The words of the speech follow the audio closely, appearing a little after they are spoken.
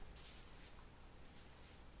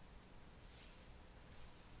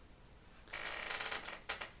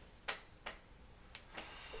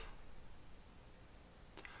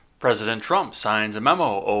President Trump signs a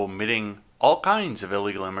memo omitting all kinds of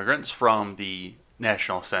illegal immigrants from the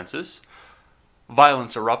national census.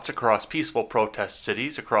 Violence erupts across peaceful protest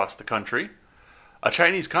cities across the country. A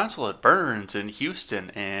Chinese consulate burns in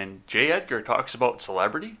Houston, and J. Edgar talks about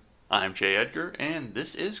celebrity. I'm J. Edgar, and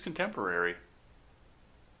this is Contemporary.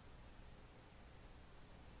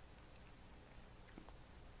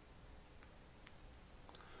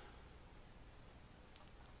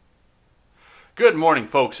 Good morning,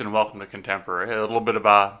 folks, and welcome to Contemporary. A little bit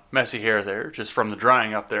of messy hair there, just from the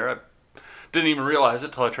drying up there. I didn't even realize it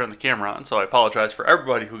until I turned the camera on, so I apologize for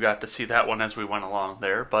everybody who got to see that one as we went along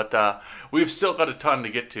there. But we've still got a ton to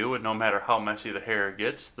get to, and no matter how messy the hair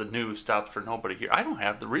gets, the news stops for nobody here. I don't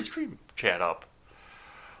have the Restream chat up.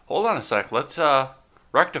 Hold on a sec. Let's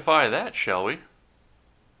rectify that, shall we?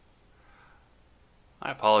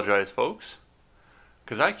 I apologize, folks.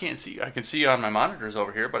 Because I can't see. I can see you on my monitors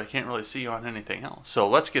over here, but I can't really see you on anything else. So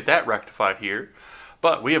let's get that rectified here.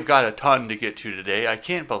 But we have got a ton to get to today. I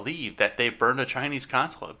can't believe that they burned a Chinese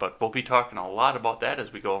consulate, but we'll be talking a lot about that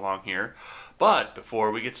as we go along here. But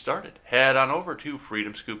before we get started, head on over to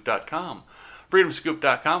freedomscoop.com.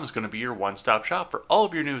 Freedomscoop.com is going to be your one-stop shop for all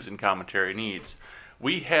of your news and commentary needs.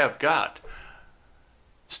 We have got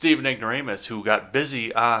Stephen Ignoramus, who got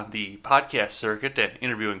busy on the podcast circuit and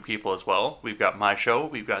interviewing people as well. We've got my show.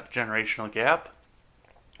 We've got the Generational Gap.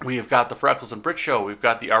 We have got the Freckles and Brit Show. We've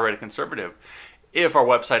got the R-Rated Conservative. If our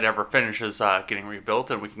website ever finishes getting rebuilt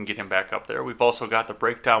and we can get him back up there. We've also got the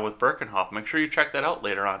Breakdown with Birkenhoff. Make sure you check that out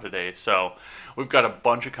later on today. So we've got a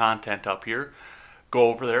bunch of content up here. Go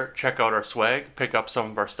over there, check out our swag, pick up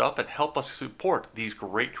some of our stuff, and help us support these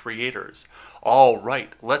great creators. All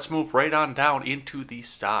right, let's move right on down into the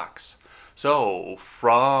stocks. So,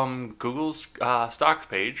 from Google's stocks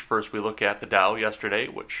page, first we look at the Dow yesterday,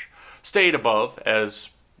 which stayed above as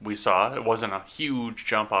we saw. It wasn't a huge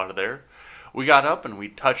jump out of there. We got up and we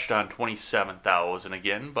touched on 27,000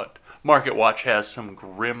 again, but MarketWatch has some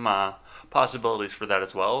grim possibilities for that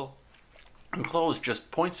as well. And closed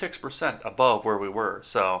just 0.6% above where we were,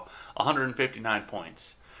 so 159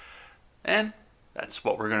 points. And that's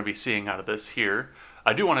what we're going to be seeing out of this here.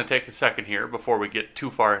 I do want to take a second here before we get too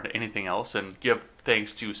far into anything else and give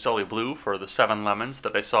thanks to Sully Blue for the 7 lemons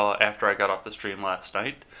that I saw after I got off the stream last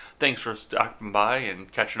night. Thanks for stopping by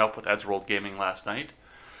and catching up with Eddsworld Gaming last night.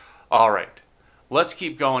 All right, let's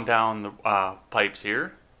keep going down the pipes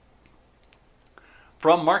here.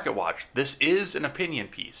 From MarketWatch, this is an opinion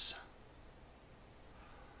piece.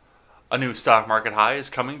 A new stock market high is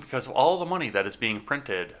coming because of all the money that is being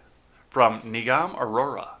printed. From Nigam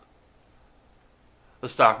Arora. The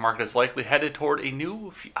stock market is likely headed toward a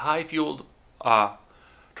new high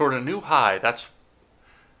toward a new high.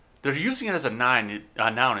 They're using it as a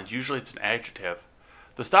noun. Usually it's an adjective.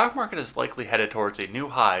 The stock market is likely headed towards a new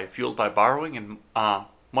high fueled by borrowing and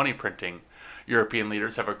money printing. European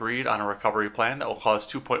leaders have agreed on a recovery plan that will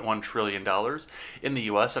cost $2.1 trillion. In the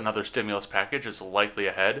U.S., another stimulus package is likely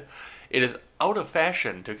ahead. It is out of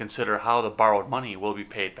fashion to consider how the borrowed money will be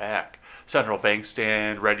paid back. Central banks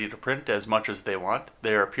stand ready to print as much as they want.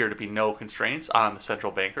 There appear to be no constraints on the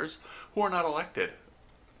central bankers who are not elected.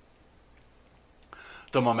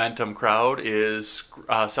 The momentum crowd is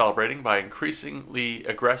celebrating by increasingly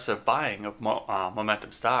aggressive buying of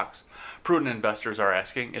momentum stocks. Prudent investors are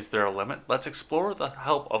asking, is there a limit? Let's explore with the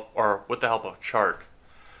help of a chart.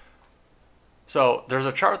 So there's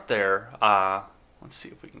a chart there. Let's see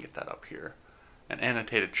if we can get that up here. An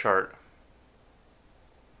annotated chart.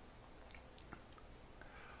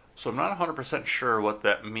 So I'm not 100% sure what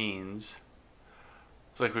that means.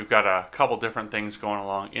 It's like we've got a couple different things going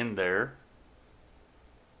along in there.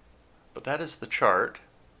 But that is the chart.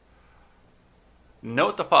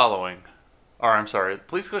 Note the following.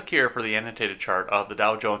 Please click here for the annotated chart of the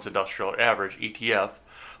Dow Jones Industrial Average ETF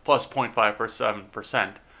plus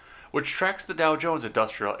 0.57%, which tracks the Dow Jones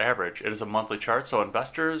Industrial Average. It is a monthly chart so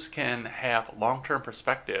investors can have long-term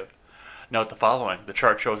perspective. Note the following. The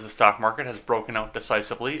chart shows the stock market has broken out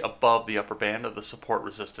decisively above the upper band of the support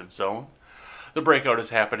resistance zone. The breakout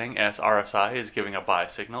is happening as RSI is giving a buy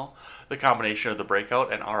signal. The combination of the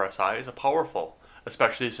breakout and RSI is powerful,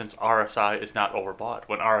 especially since RSI is not overbought.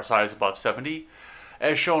 When RSI is above 70,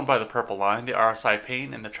 as shown by the purple line, the RSI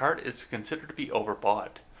pain in the chart is considered to be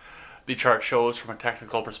overbought. The chart shows from a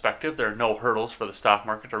technical perspective there are no hurdles for the stock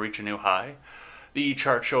market to reach a new high. The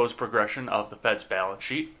chart shows progression of the Fed's balance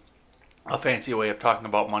sheet, a fancy way of talking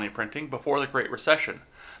about money printing before the Great Recession.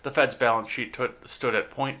 The Fed's balance sheet stood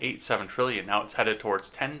at 0.87 trillion. Now it's headed towards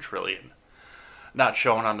 10 trillion. Not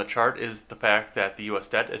shown on the chart is the fact that the U.S.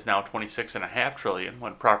 debt is now $26.5 trillion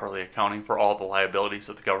when properly accounting for all the liabilities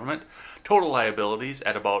of the government. Total liabilities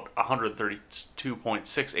at about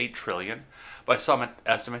 $132.68 trillion. By some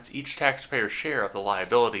estimates, each taxpayer's share of the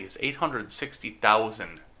liability is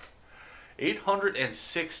 $860,000.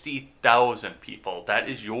 860,000 people. That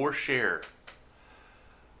is your share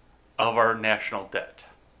of our national debt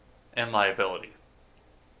and liability.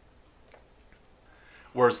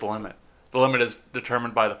 Where's the limit? The limit is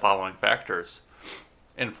determined by the following factors: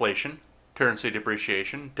 inflation, currency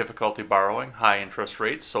depreciation, difficulty borrowing, high interest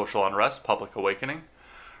rates, social unrest, public awakening.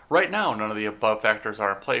 Right now, none of the above factors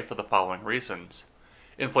are in play for the following reasons.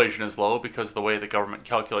 Inflation is low because of the way the government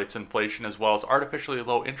calculates inflation, as well as artificially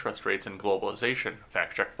low interest rates and globalization.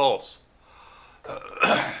 Fact check false.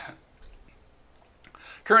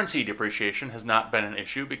 Currency depreciation has not been an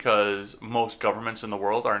issue because most governments in the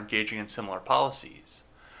world are engaging in similar policies.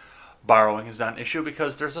 Borrowing is not an issue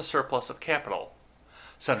because there's a surplus of capital.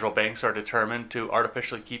 Central banks are determined to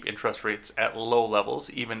artificially keep interest rates at low levels,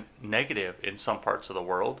 even negative in some parts of the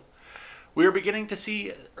world. We are beginning to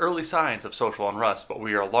see early signs of social unrest, but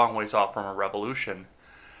we are a long ways off from a revolution.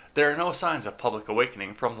 There are no signs of public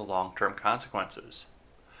awakening from the long-term consequences.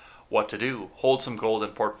 What to do? Hold some gold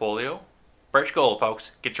in portfolio. Birch gold,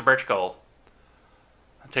 folks. Get your birch gold.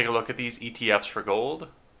 Take a look at these ETFs for gold.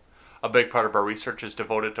 A big part of our research is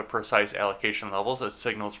devoted to precise allocation levels as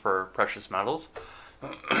signals for precious metals.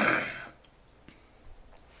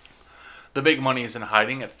 The big money is in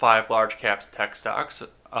hiding at 5 large cap tech stocks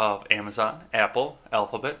of Amazon, Apple,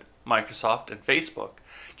 Alphabet, Microsoft, and Facebook.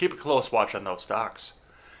 Keep a close watch on those stocks.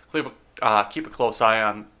 Keep a close eye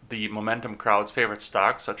on the momentum crowd's favorite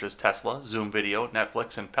stocks such as Tesla, Zoom Video,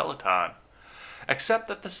 Netflix, and Peloton. Accept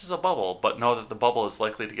that this is a bubble, but know that the bubble is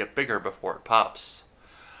likely to get bigger before it pops.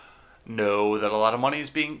 Know that a lot of money is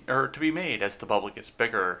to be made as the bubble gets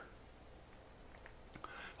bigger.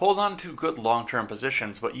 Hold on to good long-term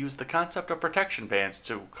positions, but use the concept of protection bands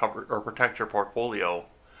to cover or protect your portfolio.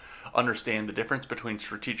 Understand the difference between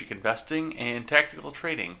strategic investing and tactical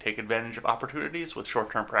trading. Take advantage of opportunities with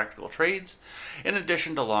short-term practical trades, in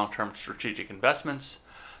addition to long-term strategic investments.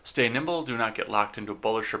 Stay nimble, do not get locked into a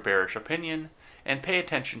bullish or bearish opinion, and pay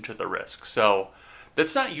attention to the risk. So,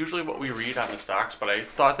 that's not usually what we read on the stocks, but I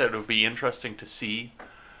thought that it would be interesting to see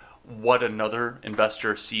what another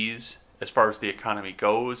investor sees as far as the economy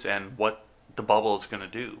goes and what the bubble is going to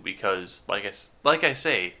do. Because, like I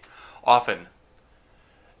say, often,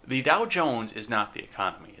 the Dow Jones is not the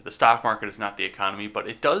economy. The stock market is not the economy, but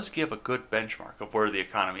it does give a good benchmark of where the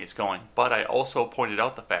economy is going. But I also pointed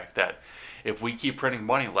out the fact that if we keep printing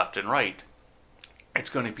money left and right, it's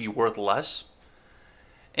going to be worth less,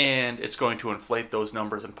 and it's going to inflate those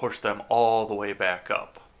numbers and push them all the way back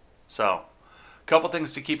up. So, a couple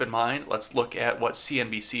things to keep in mind. Let's look at what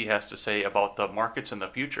CNBC has to say about the markets and the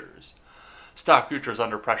futures. Stock futures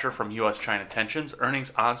under pressure from U.S.-China tensions,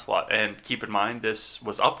 earnings onslaught. And keep in mind, this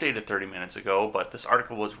was updated 30 minutes ago, but this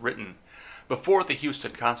article was written before the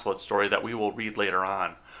Houston consulate story that we will read later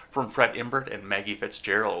on from Fred Imbert and Maggie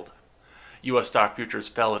Fitzgerald. U.S. stock futures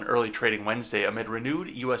fell in early trading Wednesday amid renewed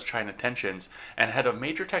U.S.-China tensions and ahead of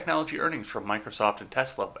major technology earnings from Microsoft and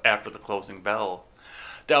Tesla after the closing bell.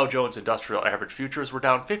 Dow Jones Industrial Average futures were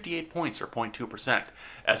down 58 points or 0.2%.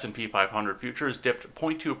 S&P 500 futures dipped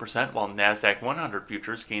 0.2%, while NASDAQ 100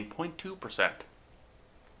 futures gained 0.2%.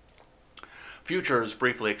 Futures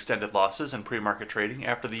briefly extended losses in pre-market trading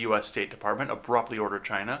after the U.S. State Department abruptly ordered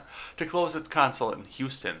China to close its consulate in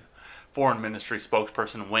Houston. Foreign Ministry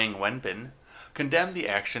spokesperson Wang Wenbin condemned the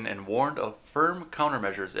action and warned of firm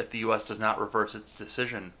countermeasures if the U.S. does not reverse its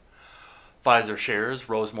decision. Pfizer shares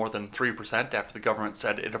rose more than 3% after the government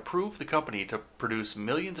said it approved the company to produce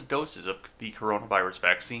millions of doses of the coronavirus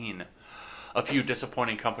vaccine. A few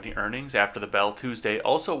disappointing company earnings after the bell Tuesday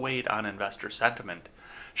also weighed on investor sentiment.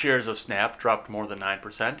 Shares of Snap dropped more than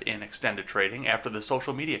 9% in extended trading after the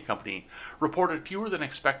social media company reported fewer than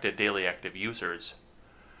expected daily active users.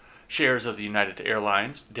 Shares of the United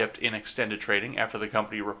Airlines dipped in extended trading after the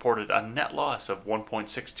company reported a net loss of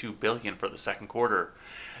 $1.62 billion for the second quarter.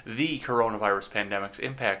 The coronavirus pandemic's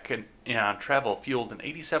impact on travel fueled an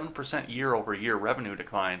 87% year-over-year revenue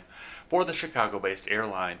decline for the Chicago-based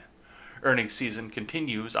airline. Earnings season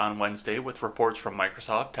continues on Wednesday with reports from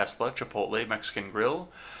Microsoft, Tesla, Chipotle, Mexican Grill,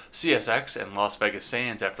 CSX, and Las Vegas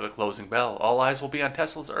Sands after the closing bell. All eyes will be on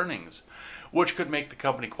Tesla's earnings, which could make the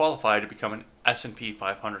company qualify to become an S&P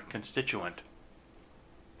 500 constituent.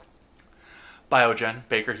 Biogen,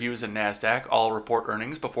 Baker Hughes, and NASDAQ all report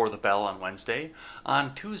earnings before the bell on Wednesday.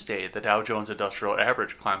 On Tuesday, the Dow Jones Industrial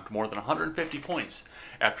Average climbed more than 150 points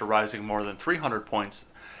after rising more than 300 points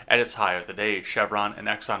At its high of the day, Chevron and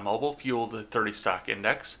ExxonMobil fueled the 30 stock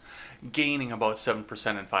index, gaining about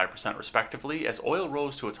 7% and 5% respectively as oil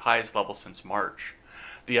rose to its highest level since March.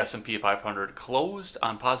 The S&P 500 closed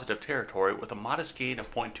on positive territory with a modest gain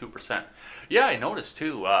of 0.2%. Yeah, I noticed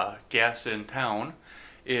too, gas in town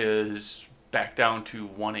is back down to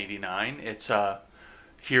 189. It's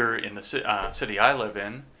here in the city I live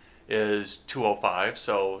in is 205.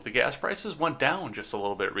 So the gas prices went down just a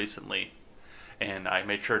little bit recently. And I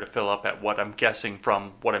made sure to fill up at what I'm guessing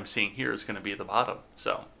from what I'm seeing here is going to be the bottom.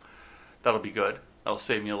 So that'll be good. That'll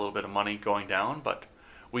save me a little bit of money going down, but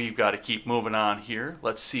we've got to keep moving on here.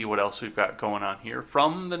 Let's see what else we've got going on here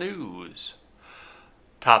from the news.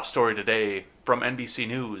 Top story today from NBC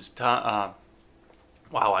News. Wow,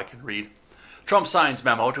 I can read. Trump signs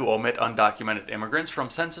memo to omit undocumented immigrants from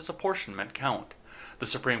census apportionment count. The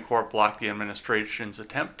Supreme Court blocked the administration's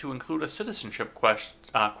attempt to include a citizenship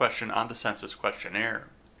question on the census questionnaire.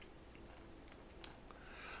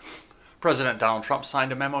 President Donald Trump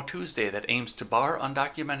signed a memo Tuesday that aims to bar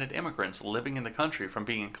undocumented immigrants living in the country from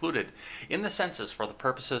being included in the census for the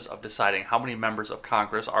purposes of deciding how many members of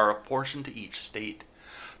Congress are apportioned to each state.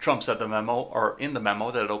 Trump said in the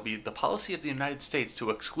memo that it'll be the policy of the United States to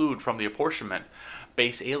exclude from the apportionment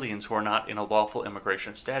base aliens who are not in a lawful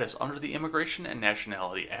immigration status under the Immigration and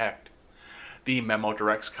Nationality Act. The memo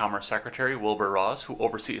directs Commerce Secretary Wilbur Ross, who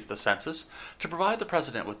oversees the census, to provide the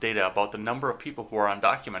president with data about the number of people who are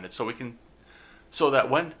undocumented so that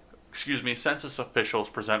when census officials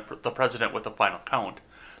present the president with the final count,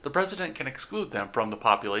 the president can exclude them from the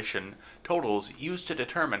population totals used to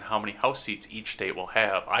determine how many House seats each state will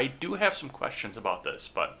have. I do have some questions about this,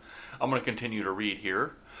 but I'm going to continue to read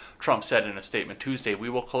here. Trump said in a statement Tuesday, "We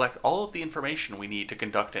will collect all of the information we need to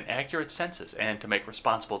conduct an accurate census and to make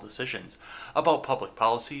responsible decisions about public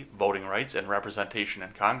policy, voting rights, and representation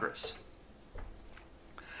in Congress."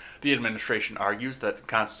 The administration argues that the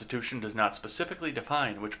Constitution does not specifically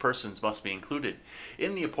define which persons must be included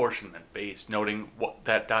in the apportionment base, noting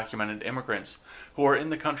that documented immigrants who are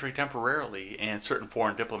in the country temporarily and certain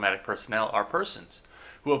foreign diplomatic personnel are persons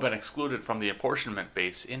who have been excluded from the apportionment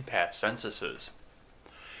base in past censuses.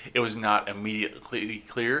 It was not immediately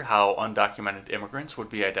clear how undocumented immigrants would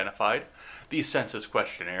be identified. The census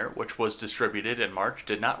questionnaire, which was distributed in March,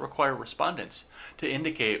 did not require respondents to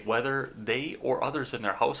indicate whether they or others in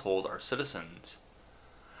their household are citizens.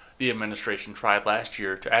 The administration tried last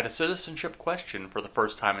year to add a citizenship question for the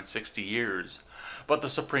first time in 60 years, but the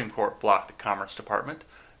Supreme Court blocked the Commerce Department.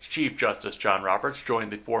 Chief Justice John Roberts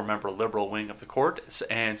joined the four-member liberal wing of the court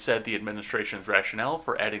and said the administration's rationale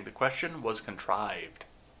for adding the question was contrived.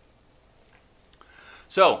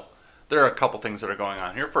 So, there are a couple things that are going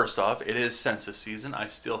on here. First off, it is census season. I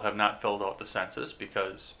still have not filled out the census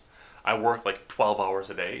because I work like 12 hours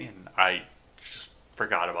a day and I just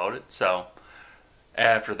forgot about it. So,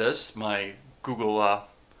 after this, my Google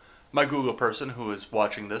person who is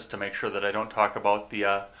watching this to make sure that I don't talk about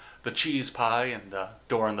the cheese pie and the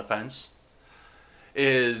door on the fence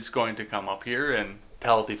is going to come up here and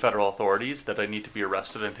tell the federal authorities that I need to be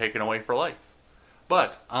arrested and taken away for life.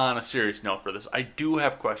 But on a serious note for this, I do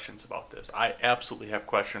have questions about this. I absolutely have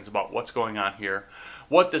questions about what's going on here,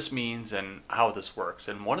 what this means, and how this works.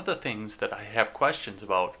 And one of the things that I have questions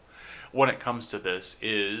about when it comes to this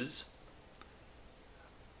is,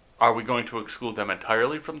 are we going to exclude them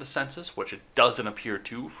entirely from the census, which it doesn't appear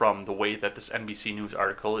to from the way that this NBC News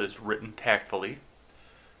article is written tactfully?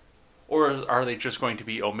 Or are they just going to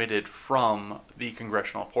be omitted from the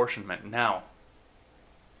congressional apportionment? Now,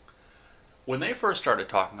 when they first started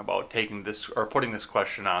talking about taking this or putting this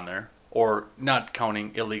question on there, or not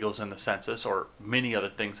counting illegals in the census, or many other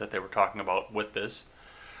things that they were talking about with this,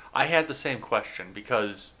 I had the same question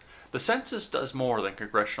because the census does more than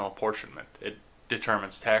congressional apportionment. It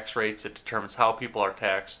determines tax rates, it determines how people are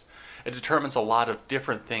taxed, it determines a lot of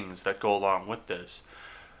different things that go along with this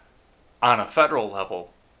on a federal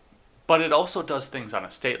level, but it also does things on a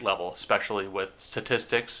state level, especially with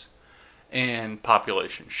statistics and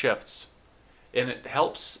population shifts. And it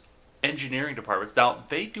helps engineering departments. Now,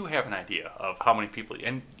 they do have an idea of how many people,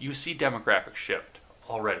 and you see demographic shift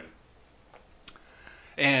already.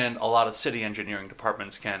 And a lot of city engineering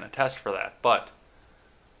departments can attest for that. But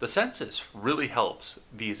the census really helps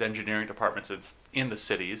these engineering departments in the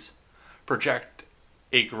cities project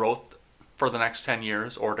a growth for the next 10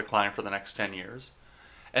 years or decline for the next 10 years.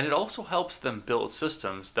 And it also helps them build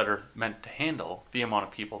systems that are meant to handle the amount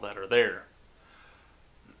of people that are there.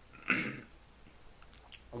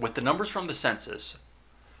 With the numbers from the census,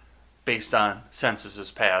 based on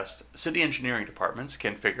censuses past, city engineering departments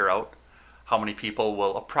can figure out how many people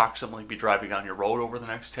will approximately be driving on your road over the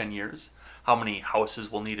next 10 years, how many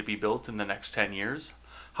houses will need to be built in the next 10 years,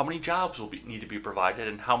 how many jobs need to be provided,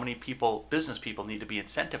 and how many business people need to be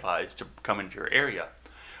incentivized to come into your area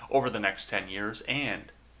over the next 10 years.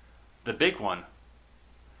 And the big one,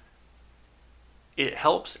 it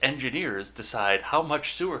helps engineers decide how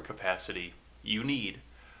much sewer capacity you need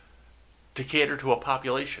to cater to a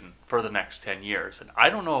population for the next 10 years. And I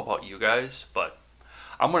don't know about you guys, but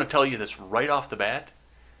I'm going to tell you this right off the bat.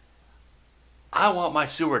 I want my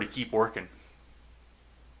sewer to keep working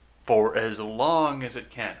for as long as it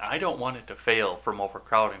can. I don't want it to fail from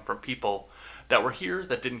overcrowding from people that were here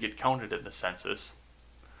that didn't get counted in the census.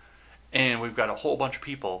 And we've got a whole bunch of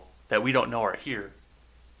people that we don't know are here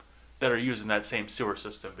that are using that same sewer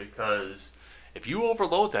system, because if you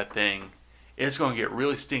overload that thing, it's going to get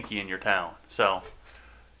really stinky in your town. So,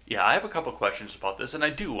 yeah, I have a couple questions about this, and I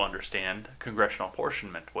do understand congressional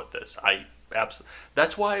apportionment with this.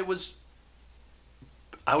 That's why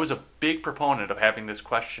I was a big proponent of having this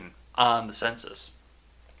question on the census,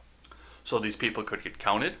 so these people could get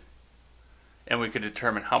counted, and we could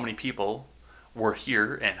determine how many people were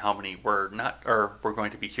here and how many were not, or were going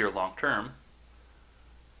to be here long term,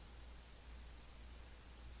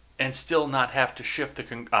 and still not have to shift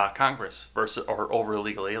to Congress versus or over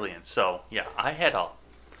illegal aliens. So yeah, I had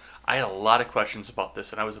a lot of questions about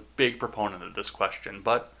this, and I was a big proponent of this question,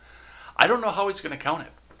 but I don't know how he's going to count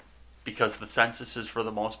it, because the census is for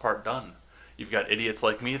the most part done. You've got idiots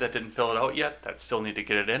like me that didn't fill it out yet that still need to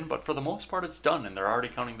get it in, but for the most part it's done, and they're already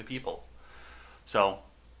counting the people. So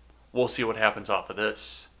we'll see what happens off of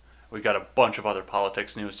this. We've got a bunch of other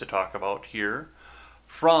politics news to talk about here.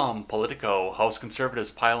 From Politico, House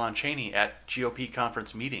conservatives pile on Cheney at GOP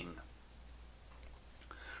conference meeting.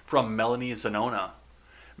 From Melanie Zanona,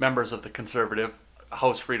 members of the conservative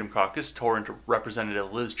House Freedom Caucus tore into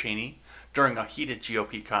Representative Liz Cheney during a heated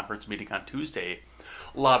GOP conference meeting on Tuesday,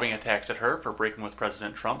 lobbing attacks at her for breaking with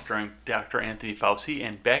President Trump during Dr. Anthony Fauci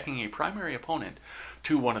and backing a primary opponent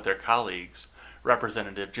to one of their colleagues.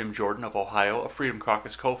 Representative Jim Jordan of Ohio, a Freedom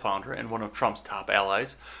Caucus co-founder and one of Trump's top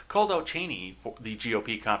allies, called out Cheney, the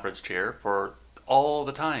GOP conference chair, for all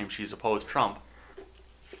the time she's opposed Trump,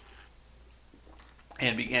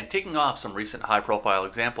 and began ticking off some recent high-profile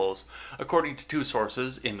examples, according to two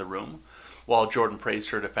sources in the room. While Jordan praised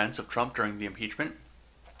her defense of Trump during the impeachment,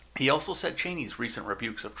 he also said Cheney's recent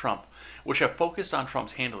rebukes of Trump, which have focused on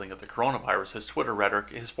Trump's handling of the coronavirus, his Twitter rhetoric,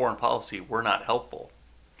 his foreign policy, were not helpful.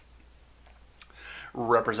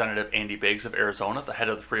 Representative Andy Biggs of Arizona, the head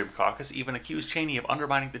of the Freedom Caucus, even accused Cheney of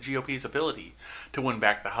undermining the GOP's ability to win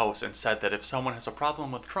back the House, and said that if someone has a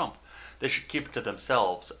problem with Trump, they should keep it to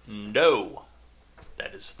themselves. No,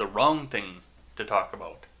 that is the wrong thing to talk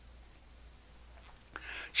about.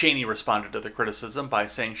 Cheney responded to the criticism by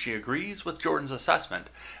saying she agrees with Jordan's assessment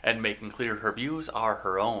and making clear her views are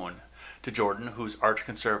her own. To Jordan, whose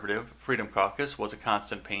arch-conservative Freedom Caucus was a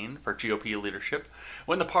constant pain for GOP leadership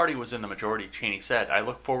when the party was in the majority, Cheney said, "I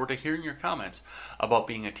look forward to hearing your comments about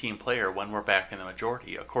being a team player when we're back in the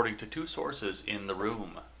majority," according to two sources in the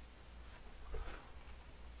room.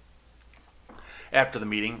 After the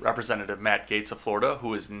meeting, Representative Matt Gaetz of Florida,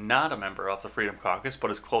 who is not a member of the Freedom Caucus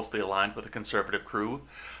but is closely aligned with the conservative crew,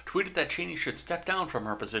 tweeted that Cheney should step down from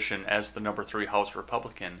her position as the number 3 House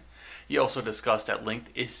Republican. He also discussed at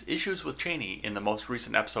length issues with Cheney in the most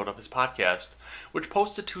recent episode of his podcast, which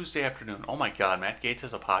posted Tuesday afternoon. Oh my God, Matt Gaetz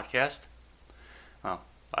has a podcast? Well,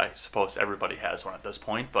 I suppose everybody has one at this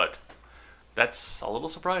point, but that's a little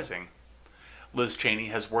surprising. Liz Cheney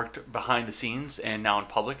has worked behind the scenes and now in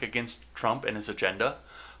public against Trump and his agenda.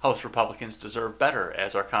 House Republicans deserve better,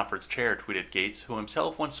 as our conference chair tweeted Gaetz, who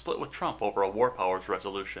himself once split with Trump over a war powers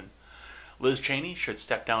resolution. Liz Cheney should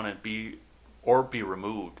step down and be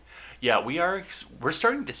removed. Yeah, we're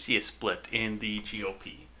starting to see a split in the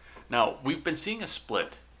GOP. Now, we've been seeing a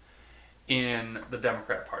split in the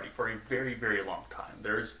Democrat Party for a very, very long time.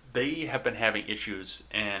 They have been having issues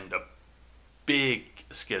and a big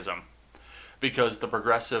schism, because the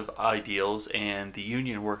progressive ideals and the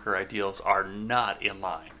union worker ideals are not in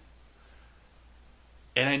line.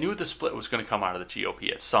 And I knew the split was going to come out of the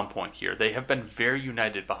GOP at some point here. They have been very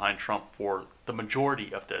united behind Trump for the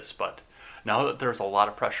majority of this, but now that there's a lot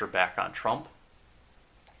of pressure back on Trump,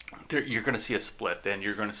 you're going to see a split, and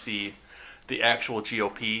you're going to see the actual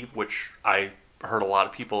GOP, which I heard a lot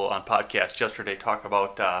of people on podcasts yesterday talk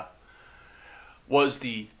about, was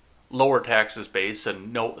the lower taxes base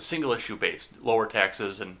and no single issue based, lower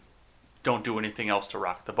taxes and don't do anything else to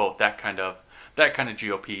rock the boat, that kind of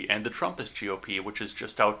GOP, and the Trumpist GOP, which is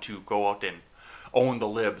just out to go out and own the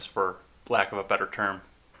libs, for lack of a better term.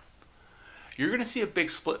 You're going to see a big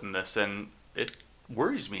split in this, and it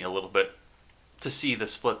worries me a little bit, to see the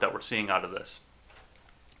split that we're seeing out of this.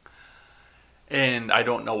 And I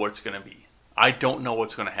don't know what it's going to be. I don't know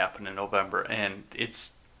what's going to happen in November, and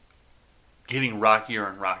it's getting rockier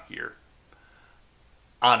and rockier.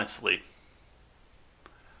 Honestly,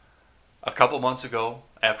 a couple months ago,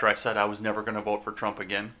 after I said I was never going to vote for Trump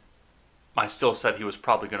again, I still said he was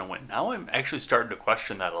probably going to win. Now I'm actually starting to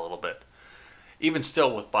question that a little bit. Even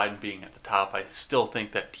still, with Biden being at the top, I still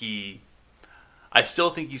think he's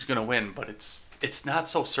going to win, but it's not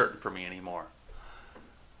so certain for me anymore.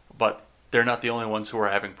 But they're not the only ones who are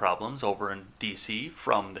having problems over in D.C.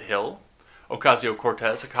 From the Hill,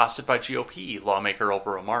 Ocasio-Cortez accosted by GOP lawmaker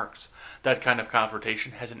over remarks. That kind of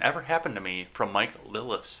confrontation hasn't ever happened to me, from Mike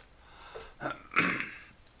Lillis.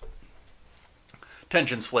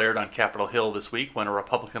 Tensions flared on Capitol Hill this week when a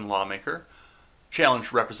Republican lawmaker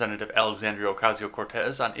challenged Representative Alexandria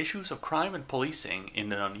Ocasio-Cortez on issues of crime and policing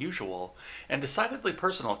in an unusual and decidedly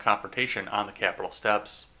personal confrontation on the Capitol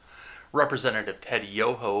steps. Representative Ted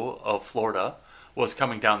Yoho of Florida was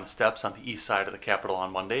coming down the steps on the east side of the Capitol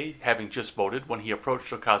on Monday, having just voted when he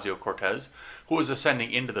approached Ocasio-Cortez, who was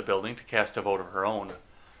ascending into the building to cast a vote of her own.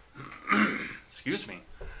 Excuse me.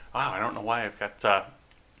 Wow, I don't know why I've got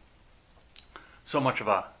so much of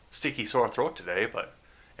a sticky sore throat today, but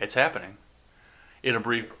it's happening. In a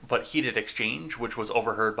brief but heated exchange, which was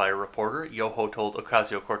overheard by a reporter, Yoho told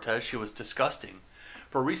Ocasio-Cortez she was disgusting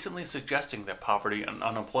for recently suggesting that poverty and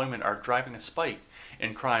unemployment are driving a spike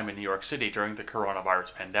in crime in New York City during the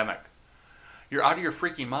coronavirus pandemic. "You're out of your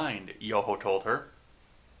freaking mind," Yoho told her.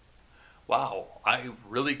 Wow, I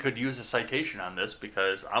really could use a citation on this,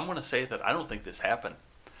 because I'm going to say that I don't think this happened.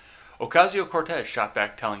 Ocasio-Cortez shot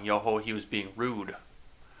back, telling Yoho he was being rude.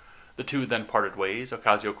 The two then parted ways.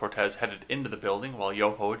 Ocasio-Cortez headed into the building, while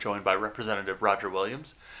Yoho, joined by Representative Roger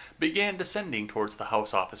Williams, began descending towards the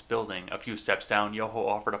House office building. A few steps down, Yoho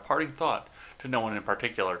offered a parting thought to no one in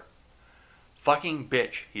particular. "Fucking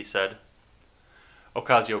bitch," he said.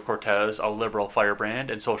 Ocasio-Cortez, a liberal firebrand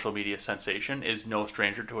and social media sensation, is no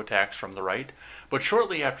stranger to attacks from the right, but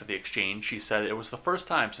shortly after the exchange, she said it was the first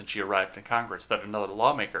time since she arrived in Congress that another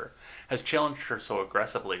lawmaker has challenged her so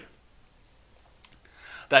aggressively.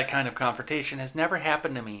 "That kind of confrontation has never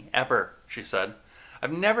happened to me, ever," she said.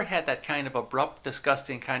 "I've never had that kind of abrupt,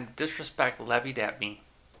 disgusting kind of disrespect levied at me."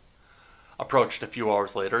 Approached a few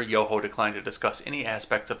hours later, Yoho declined to discuss any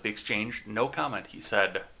aspects of the exchange. "No comment," he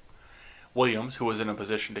said. Williams, who was in a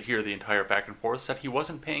position to hear the entire back and forth, said he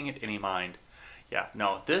wasn't paying it any mind. Yeah,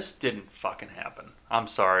 no, this didn't fucking happen. I'm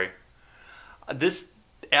sorry. This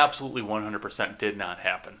absolutely 100% did not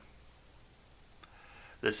happen.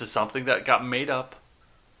 This is something that got made up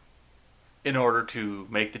in order to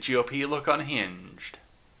make the GOP look unhinged.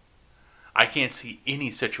 I can't see any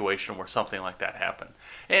situation where something like that happened.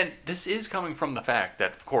 And this is coming from the fact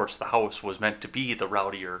that, of course, the House was meant to be the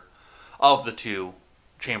rowdier of the two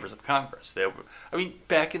chambers of Congress.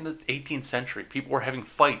 Back in the 18th century, people were having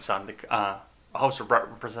fights on the House of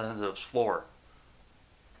Representatives floor.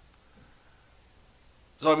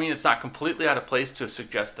 So, it's not completely out of place to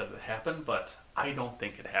suggest that it happened, but I don't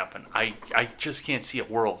think it happened. I just can't see a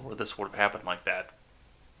world where this would have happened like that.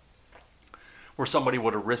 Where somebody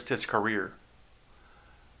would have risked his career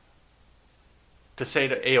to say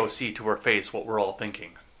to AOC to her face what we're all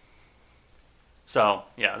thinking. So,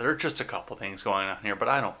 yeah, there are just a couple things going on here, but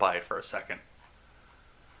I don't buy it for a second.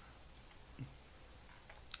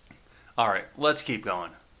 Alright, let's keep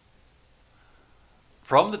going.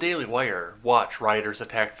 From the Daily Wire, watch rioters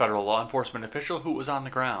attack federal law enforcement official who was on the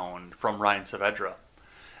ground, from Ryan Saavedra.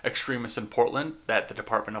 Extremists in Portland, that the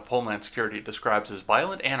Department of Homeland Security describes as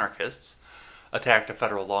violent anarchists, attacked a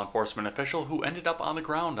federal law enforcement official who ended up on the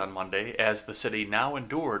ground on Monday as the city now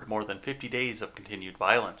endured more than 50 days of continued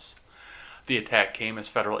violence. The attack came as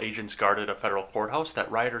federal agents guarded a federal courthouse that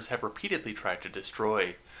rioters have repeatedly tried to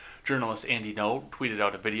destroy. Journalist Andy No tweeted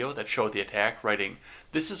out a video that showed the attack, writing,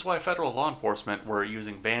 "This is why federal law enforcement were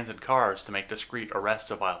using vans and cars to make discreet arrests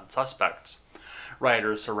of violent suspects.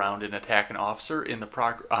 Rioters surround and attack an officer in the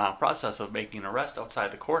process of making an arrest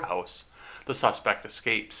outside the courthouse. The suspect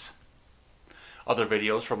escapes." Other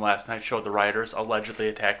videos from last night showed the rioters allegedly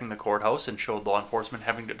attacking the courthouse and showed law enforcement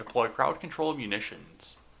having to deploy crowd control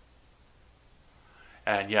munitions.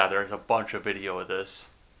 And yeah, there's a bunch of video of this.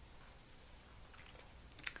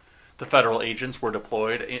 The federal agents were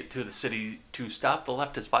deployed to the city to stop the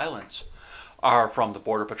leftist violence are from the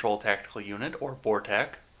Border Patrol Tactical Unit, or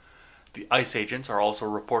BORTAC. The ICE agents are also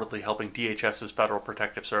reportedly helping DHS's Federal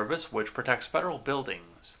Protective Service, which protects federal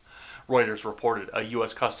buildings. Reuters reported a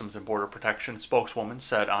U.S. Customs and Border Protection spokeswoman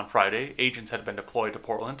said on Friday agents had been deployed to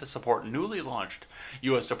Portland to support newly launched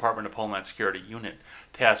U.S. Department of Homeland Security unit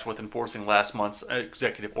tasked with enforcing last month's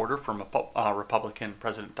executive order from Republican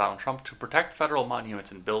President Donald Trump to protect federal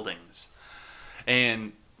monuments and buildings.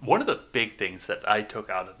 And one of the big things that I took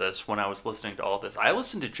out of this when I was listening to all this, I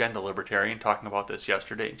listened to Jen the Libertarian talking about this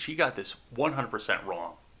yesterday, and she got this 100%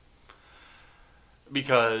 wrong.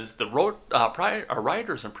 Because the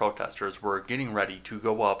rioters and protesters were getting ready to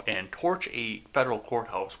go up and torch a federal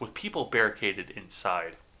courthouse with people barricaded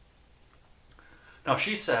inside. Now,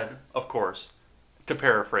 she said, of course, to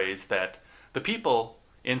paraphrase, that the people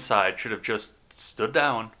inside should have just stood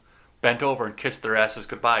down, bent over, and kissed their asses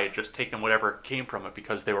goodbye and just taken whatever came from it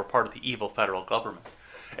because they were part of the evil federal government.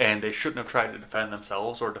 And they shouldn't have tried to defend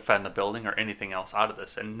themselves or defend the building or anything else out of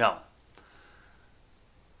this. And no.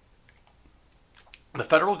 The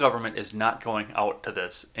federal government is not going out to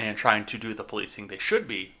this and trying to do the policing. They should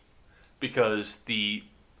be, because the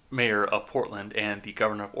mayor of Portland and the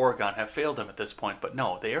governor of Oregon have failed them at this point. But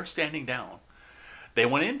no, they are standing down. They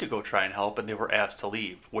went in to go try and help, and they were asked to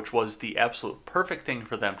leave, which was the absolute perfect thing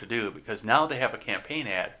for them to do, because now they have a campaign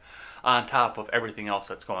ad on top of everything else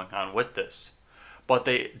that's going on with this. But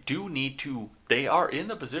they do need to, they are in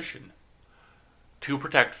the position to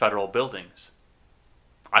protect federal buildings.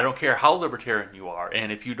 I don't care how libertarian you are, and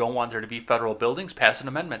if you don't want there to be federal buildings, pass an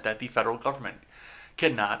amendment that the federal government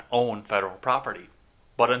cannot own federal property.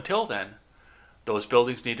 But until then, those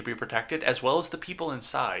buildings need to be protected, as well as the people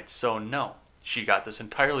inside. So no, she got this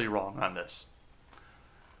entirely wrong on this.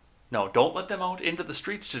 No, don't let them out into the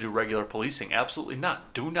streets to do regular policing. Absolutely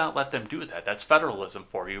not. Do not let them do that. That's federalism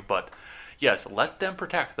for you. But yes, let them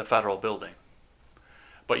protect the federal building.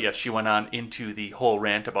 But yes, she went on into the whole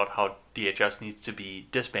rant about how DHS needs to be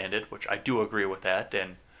disbanded, which I do agree with that,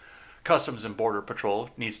 and Customs and Border Patrol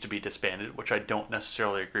needs to be disbanded, which I don't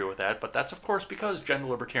necessarily agree with that, but that's of course because Jen the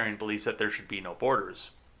Libertarian believes that there should be no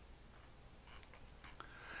borders.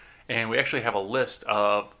 And we actually have a list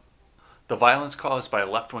of the violence caused by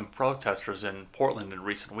left-wing protesters in Portland in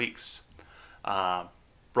recent weeks.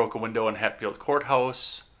 Broke a window in Hatfield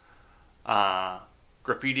Courthouse,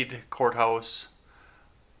 graffitied courthouse,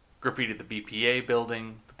 graffitied the BPA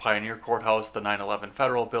building, the Pioneer Courthouse, the 9/11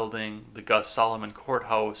 Federal Building, the Gus Solomon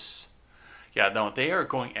Courthouse. Yeah, no, they are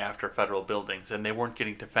going after federal buildings, and they weren't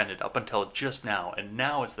getting defended up until just now, and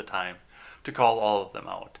now is the time to call all of them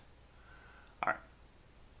out. All right,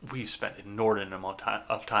 we've spent an inordinate amount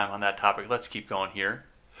of time on that topic. Let's keep going here.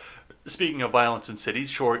 Speaking of violence in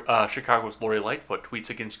cities, Chicago's Lori Lightfoot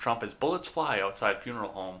tweets against Trump as bullets fly outside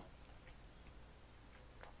funeral home.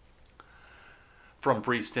 From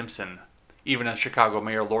Bree Stimson. Even as Chicago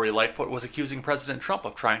Mayor Lori Lightfoot was accusing President Trump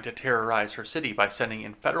of trying to terrorize her city by sending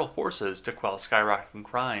in federal forces to quell skyrocketing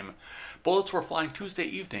crime, bullets were flying Tuesday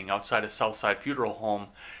evening outside a Southside funeral home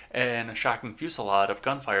and a shocking fusillade of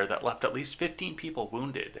gunfire that left at least 15 people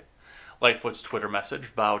wounded. Lightfoot's Twitter message,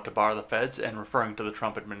 vowed to bar the feds and referring to the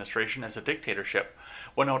Trump administration as a dictatorship,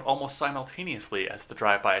 went out almost simultaneously as the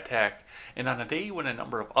drive-by attack, and on a day when a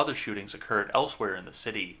number of other shootings occurred elsewhere in the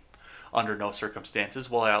city. Under no circumstances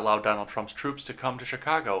will I allow Donald Trump's troops to come to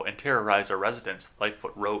Chicago and terrorize our residents,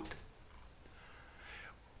 Lightfoot wrote.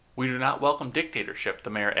 We do not welcome dictatorship, the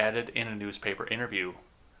mayor added in a newspaper interview.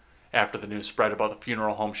 After the news spread about the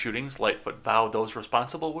funeral home shootings, Lightfoot vowed those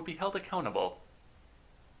responsible would be held accountable.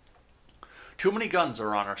 Too many guns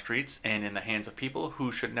are on our streets and in the hands of people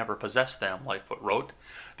who should never possess them, Lightfoot wrote.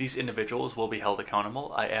 These individuals will be held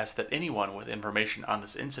accountable. I ask that anyone with information on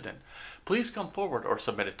this incident please come forward or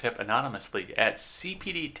submit a tip anonymously at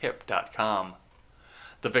cpdtip.com.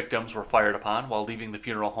 The victims were fired upon while leaving the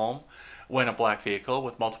funeral home when a black vehicle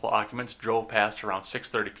with multiple occupants drove past around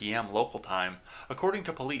 6:30 p.m. local time. According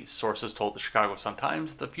to police, sources told the Chicago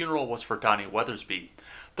Sun-Times the funeral was for Donnie Weathersby,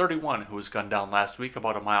 31, who was gunned down last week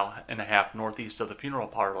about a mile and a half northeast of the funeral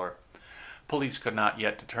parlor. Police could not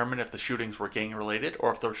yet determine if the shootings were gang-related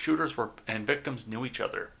or if the shooters and victims knew each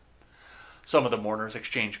other. Some of the mourners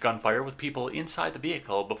exchanged gunfire with people inside the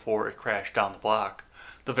vehicle before it crashed down the block.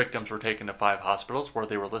 The victims were taken to 5 hospitals where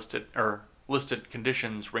they were listed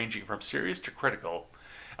conditions ranging from serious to critical.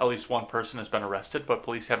 At least one person has been arrested, but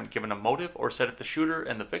police haven't given a motive or said if the shooter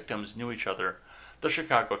and the victims knew each other, the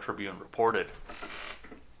Chicago Tribune reported.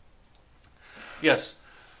 Yes,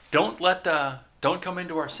 don't come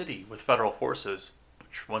into our city with federal forces,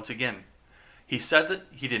 which once again, he said that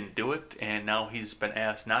he didn't do it, and now he's been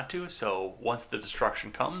asked not to, so once the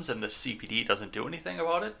destruction comes and the CPD doesn't do anything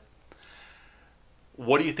about it,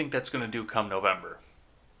 what do you think that's going to do come November?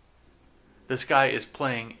 This guy is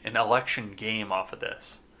playing an election game off of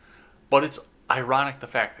this. But it's ironic the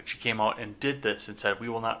fact that she came out and did this and said, "We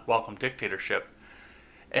will not welcome dictatorship,"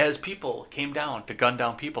 as people came down to gun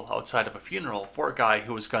down people outside of a funeral for a guy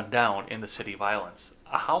who was gunned down in the city violence.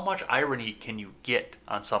 How much irony can you get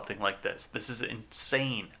on something like this? This is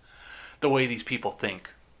insane, the way these people think.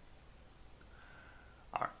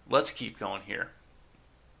 All right, let's keep going here.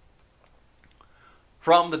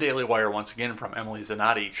 From the Daily Wire, once again from Emily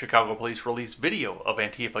Zanotti, Chicago police released video of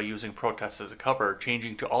Antifa using protests as a cover,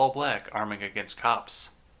 changing to all black, arming against cops.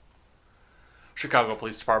 Chicago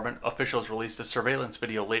Police Department officials released a surveillance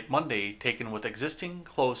video late Monday taken with existing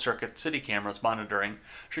closed-circuit city cameras monitoring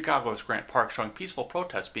Chicago's Grant Park, showing peaceful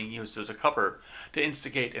protests being used as a cover to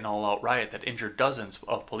instigate an all-out riot that injured dozens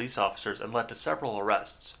of police officers and led to several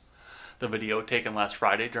arrests. The video, taken last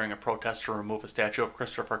Friday during a protest to remove a statue of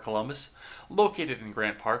Christopher Columbus located in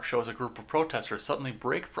Grant Park, shows a group of protesters suddenly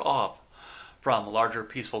break off from larger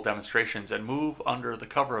peaceful demonstrations and move under the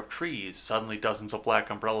cover of trees. Suddenly, dozens of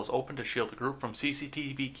black umbrellas open to shield the group from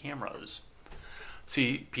CCTV cameras.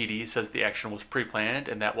 CPD says the action was pre-planned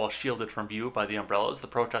and that while shielded from view by the umbrellas, the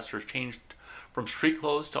protesters changed from street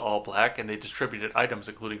clothes to all black, and they distributed items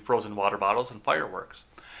including frozen water bottles and fireworks,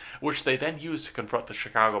 which they then used to confront the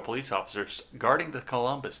Chicago police officers guarding the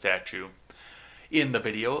Columbus statue. In the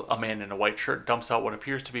video, a man in a white shirt dumps out what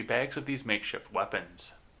appears to be bags of these makeshift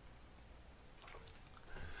weapons.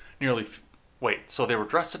 So they were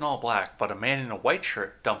dressed in all black, but a man in a white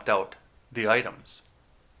shirt dumped out the items.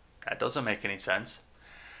 That doesn't make any sense.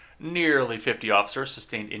 Nearly 50 officers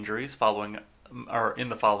sustained injuries in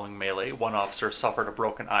the following melee. One officer suffered a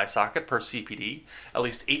broken eye socket per CPD. At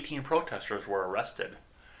least 18 protesters were arrested.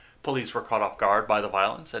 Police were caught off guard by the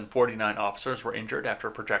violence, and 49 officers were injured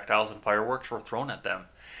after projectiles and fireworks were thrown at them.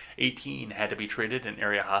 18 had to be treated in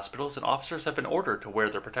area hospitals, and officers have been ordered to wear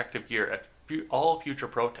their protective gear at all future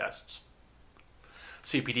protests.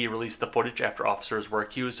 CPD released the footage after officers were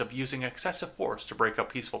accused of using excessive force to break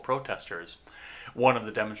up peaceful protesters. One of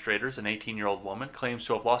the demonstrators, an 18-year-old woman, claims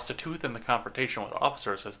to have lost a tooth in the confrontation with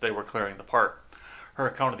officers as they were clearing the park. Her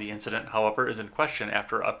account of the incident, however, is in question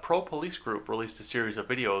after a pro-police group released a series of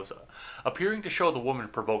videos appearing to show the woman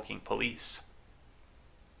provoking police.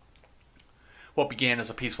 What began as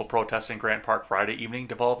a peaceful protest in Grant Park Friday evening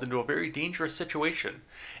devolved into a very dangerous situation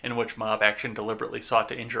in which mob action deliberately sought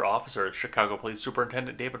to injure officers, Chicago Police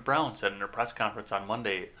Superintendent David Brown said in a press conference on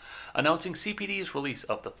Monday, announcing CPD's release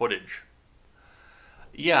of the footage.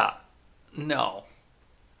 Yeah, no.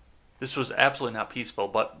 This was absolutely not peaceful,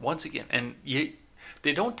 but once again,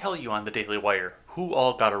 they don't tell you on the Daily Wire who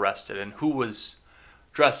all got arrested and who was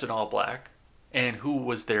dressed in all black and who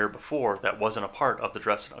was there before that wasn't a part of the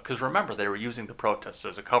dress. Because remember, they were using the protests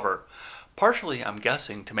as a cover. Partially, I'm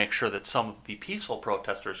guessing, to make sure that some of the peaceful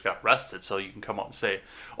protesters got arrested, so you can come out and say,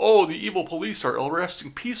 oh, the evil police are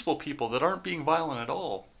arresting peaceful people that aren't being violent at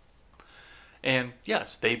all. And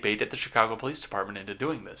yes, they baited the Chicago Police Department into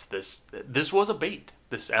doing this. This was a bait.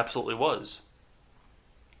 This absolutely was.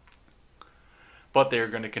 But they're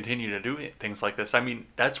going to continue to do things like this. I mean,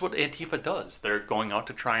 that's what Antifa does. They're going out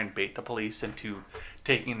to try and bait the police into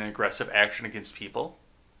taking an aggressive action against people.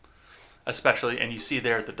 Especially, and you see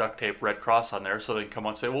there the duct tape Red Cross on there, so they can come out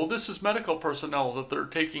and say, well, this is medical personnel that they're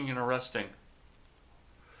taking and arresting.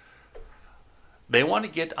 They want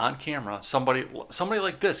to get on camera somebody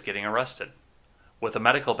like this getting arrested with a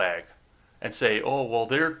medical bag and say, oh, well,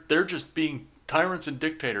 they're just being tyrants and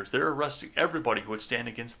dictators. They're arresting everybody who would stand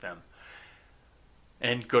against them.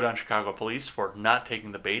 And good on Chicago police for not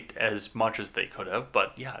taking the bait as much as they could have.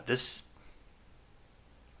 But yeah, this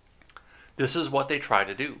is what they try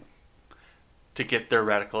to do to get their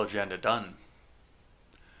radical agenda done.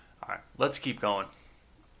 All right, let's keep going.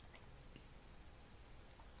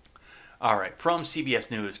 All right, from CBS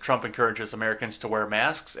News, Trump encourages Americans to wear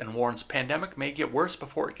masks and warns pandemic may get worse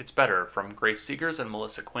before it gets better, from Grace Seegers and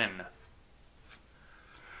Melissa Quinn.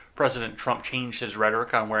 President Trump changed his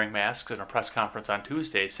rhetoric on wearing masks in a press conference on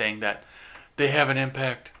Tuesday, saying that they have an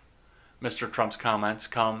impact. Mr. Trump's comments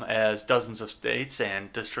come as dozens of states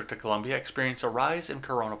and District of Columbia experience a rise in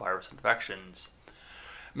coronavirus infections.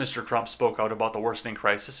 Mr. Trump spoke out about the worsening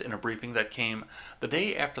crisis in a briefing that came the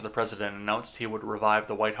day after the president announced he would revive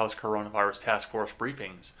the White House Coronavirus Task Force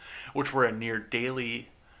briefings, which were a near daily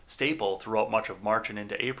staple throughout much of March and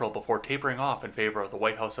into April before tapering off in favor of the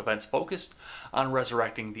White House events focused on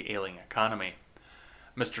resurrecting the ailing economy.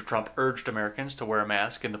 Mr. Trump urged Americans to wear a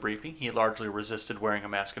mask in the briefing. He largely resisted wearing a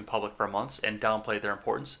mask in public for months and downplayed their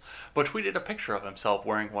importance, but tweeted a picture of himself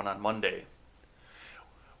wearing one on Monday.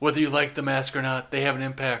 Whether you like the mask or not, they have an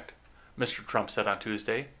impact, Mr. Trump said on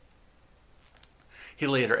Tuesday. He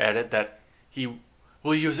later added that he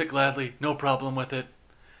will use it gladly, no problem with it.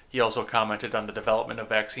 He also commented on the development of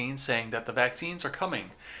vaccines, saying that the vaccines are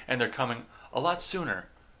coming, and they're coming a lot sooner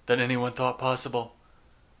than anyone thought possible.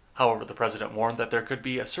 However, the president warned that there could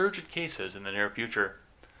be a surge in cases in the near future.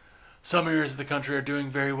 Some areas of the country are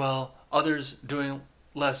doing very well, others doing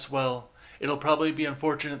less well. It'll probably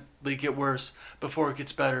unfortunately get worse before it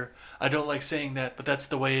gets better. I don't like saying that, but that's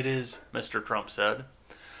the way it is, Mr. Trump said.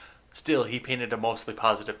 Still, he painted a mostly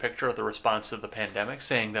positive picture of the response to the pandemic,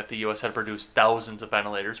 saying that the U.S. had produced thousands of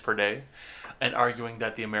ventilators per day, and arguing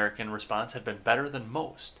that the American response had been better than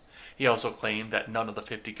most. He also claimed that none of the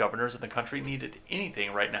 50 governors in the country needed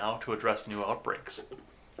anything right now to address new outbreaks.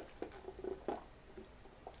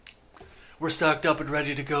 We're stocked up and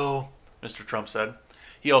ready to go, Mr. Trump said.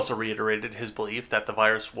 He also reiterated his belief that the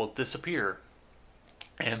virus will disappear,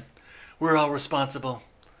 and we're all responsible.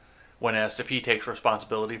 When asked if he takes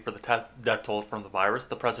responsibility for the death toll from the virus,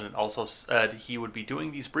 the president also said he would be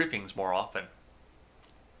doing these briefings more often.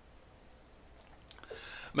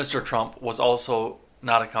 Mr. Trump was also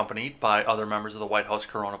not accompanied by other members of the White House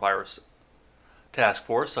coronavirus task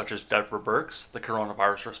force, such as Deborah Birx, the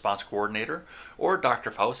coronavirus response coordinator, or Dr.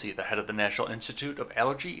 Fauci, the head of the National Institute of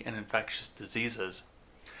Allergy and Infectious Diseases.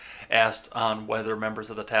 Asked on whether members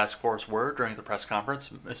of the task force were during the press conference,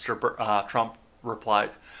 Mr. Trump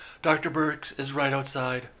replied, Dr. Birx is right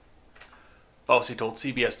outside. Fauci told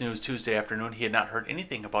CBS News Tuesday afternoon he had not heard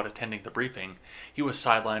anything about attending the briefing. He was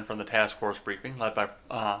sidelined from the task force briefing led by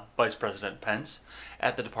Vice President Pence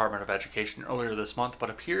at the Department of Education earlier this month, but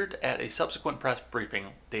appeared at a subsequent press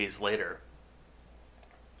briefing days later.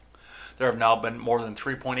 There have now been more than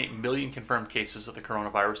 3.8 million confirmed cases of the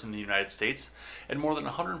coronavirus in the United States, and more than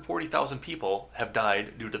 140,000 people have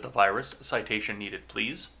died due to the virus. Citation needed,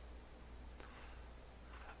 please.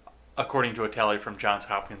 According to a tally from Johns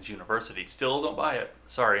Hopkins University. Still don't buy it.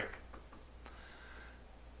 Sorry.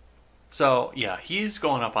 So, yeah, he's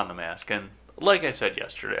going up on the mask. And like I said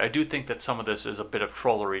yesterday, I do think that some of this is a bit of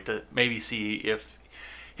trollery to maybe see if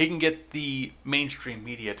he can get the mainstream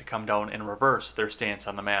media to come down and reverse their stance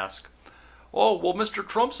on the mask. Oh, well, Mr.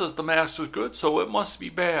 Trump says the mask is good, so it must be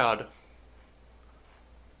bad.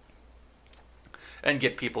 And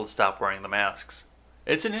get people to stop wearing the masks.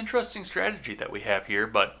 It's an interesting strategy that we have here,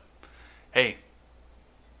 but hey,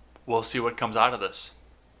 we'll see what comes out of this.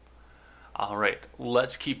 All right,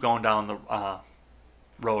 let's keep going down the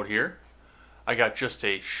road here. I got just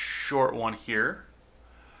a short one here.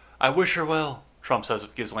 I wish her well, Trump says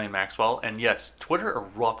of Ghislaine Maxwell. And yes, Twitter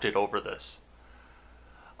erupted over this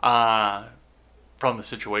from the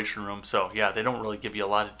Situation Room. So yeah, they don't really give you a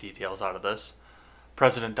lot of details out of this.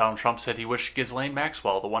 President Donald Trump said he wished Ghislaine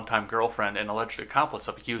Maxwell, the one-time girlfriend and alleged accomplice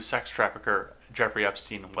of accused sex trafficker Jeffrey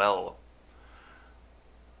Epstein, well.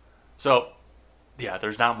 So, yeah,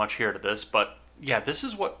 there's not much here to this, but yeah, this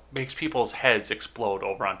is what makes people's heads explode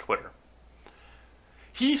over on Twitter.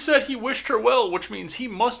 He said he wished her well, which means he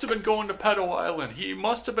must have been going to Pedo Island. He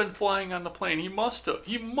must have been flying on the plane. He must have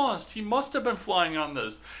been flying on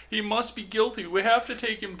this. He must be guilty. We have to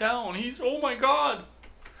take him down. Oh my God.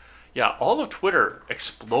 Yeah, all of Twitter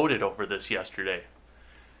exploded over this yesterday.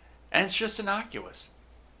 And it's just innocuous.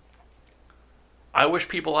 I wish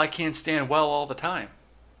people I can't stand well all the time.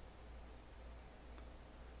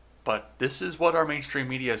 But this is what our mainstream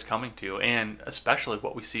media is coming to, and especially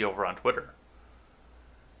what we see over on Twitter.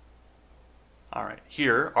 All right,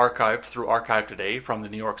 here, archived through Archive Today from the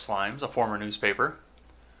New York Slimes, a former newspaper.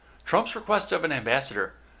 Trump's request of an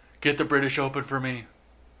ambassador. Get the British Open for me.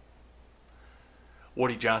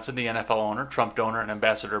 Woody Johnson, the NFL owner, Trump donor, and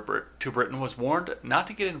ambassador to Britain, was warned not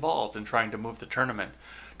to get involved in trying to move the tournament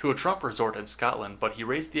to a Trump resort in Scotland, but he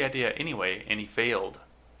raised the idea anyway, and he failed.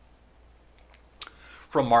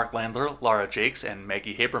 From Mark Landler, Laura Jakes, and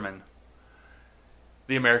Maggie Haberman.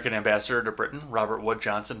 The American ambassador to Britain, Robert Wood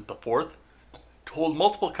Johnson IV, told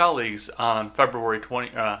multiple colleagues on February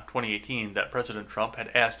 2018 that President Trump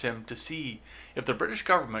had asked him to see if the British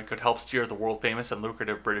government could help steer the world-famous and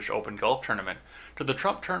lucrative British Open golf tournament to the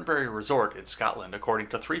Trump Turnberry Resort in Scotland, according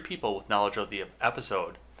to 3 people with knowledge of the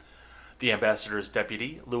episode. The ambassador's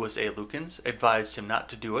deputy, Louis A. Lukens, advised him not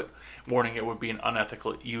to do it, warning it would be an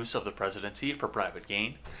unethical use of the presidency for private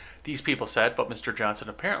gain. These people said, but Mr. Johnson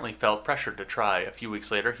apparently felt pressured to try. A few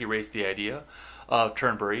weeks later, he raised the idea of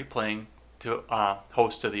Turnberry playing to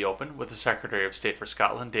host to the Open with the Secretary of State for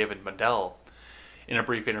Scotland, David Mundell. In a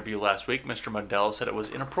brief interview last week, Mr. Mundell said it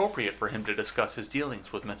was inappropriate for him to discuss his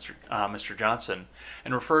dealings with Mr. Johnson,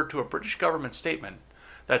 and referred to a British government statement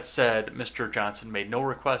that said Mr. Johnson made no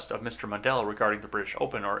request of Mr. Mundell regarding the British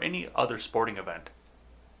Open or any other sporting event.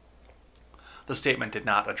 The statement did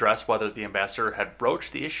not address whether the ambassador had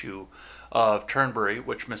broached the issue of Turnberry,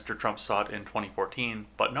 which Mr. Trump sought in 2014,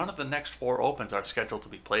 but none of the next 4 opens are scheduled to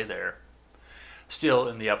be played there. Still,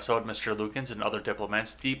 in the episode, Mr. Lukens and other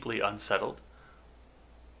diplomats deeply unsettled.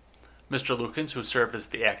 Mr. Lukens, who served as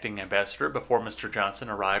the acting ambassador before Mr. Johnson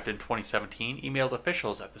arrived in 2017, emailed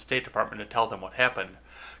officials at the State Department to tell them what happened.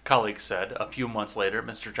 Colleagues said a few months later,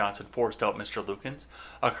 Mr. Johnson forced out Mr. Lukens,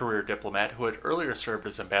 a career diplomat who had earlier served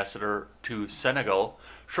as ambassador to Senegal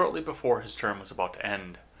shortly before his term was about to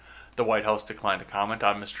end. The White House declined to comment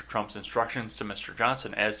on Mr. Trump's instructions to Mr.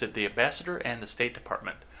 Johnson, as did the ambassador and the State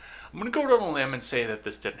Department. I'm going to go down a limb and say that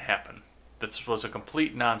this didn't happen. This was a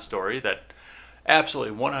complete non-story that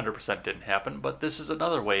absolutely 100% didn't happen, but this is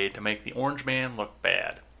another way to make the Orange Man look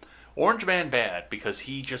bad. Orange Man bad because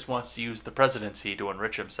he just wants to use the presidency to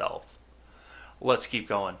enrich himself. Let's keep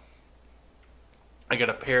going. I got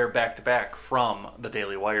a pair back-to-back from the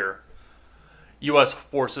Daily Wire. U.S.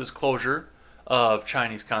 forces closure of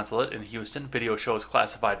Chinese consulate in Houston. Video shows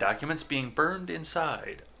classified documents being burned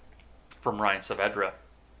inside. From Ryan Saavedra.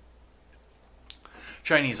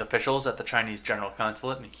 Chinese officials at the Chinese General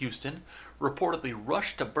Consulate in Houston reportedly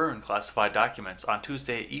rushed to burn classified documents on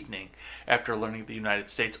Tuesday evening after learning the United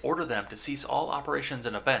States ordered them to cease all operations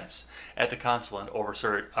and events at the consulate over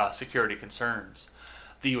security concerns.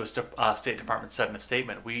 The U.S. State Department said in a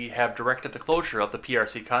statement, "We have directed the closure of the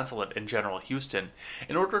PRC consulate in General Houston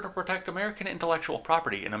in order to protect American intellectual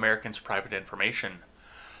property and Americans' private information."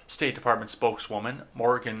 State Department spokeswoman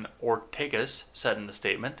Morgan Ortagus said in the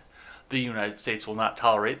statement, "The United States will not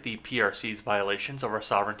tolerate the PRC's violations of our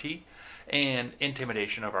sovereignty and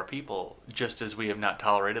intimidation of our people, just as we have not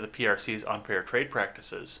tolerated the PRC's unfair trade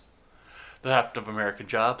practices, the theft of American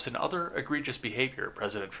jobs, and other egregious behavior.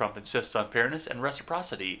 President Trump insists on fairness and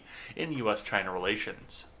reciprocity in U.S.-China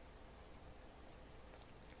relations."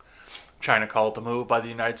 China called the move by the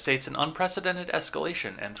United States an unprecedented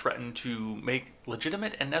escalation and threatened to make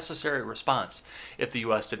legitimate and necessary response if the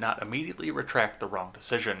U.S. did not immediately retract the wrong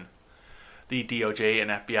decision. The DOJ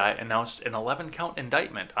and FBI announced an 11-count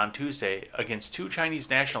indictment on Tuesday against 2 Chinese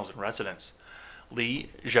nationals and residents,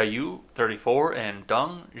 Li Jiayu, 34, and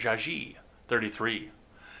Deng Jiaji, 33,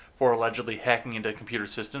 for allegedly hacking into computer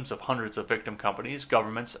systems of hundreds of victim companies,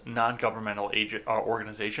 governments, non-governmental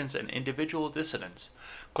organizations, and individual dissidents,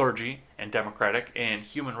 clergy, and democratic and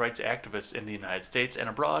human rights activists in the United States and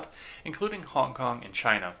abroad, including Hong Kong and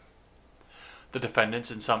China. The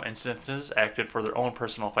defendants in some instances acted for their own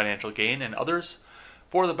personal financial gain and others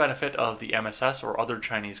for the benefit of the MSS or other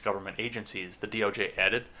Chinese government agencies. The DOJ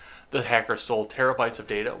added, the hackers stole terabytes of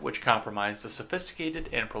data which compromised a sophisticated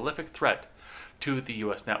and prolific threat to the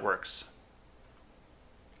U.S. networks.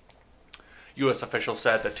 U.S. officials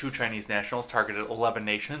said that 2 Chinese nationals targeted 11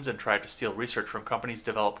 nations and tried to steal research from companies to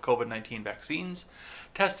develop COVID-19 vaccines,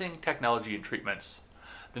 testing, technology, and treatments.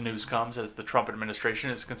 The news comes as the Trump administration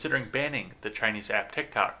is considering banning the Chinese app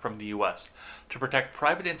TikTok from the U.S. to protect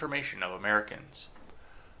private information of Americans.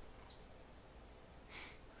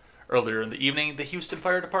 Earlier in the evening, the Houston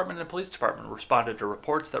Fire Department and Police Department responded to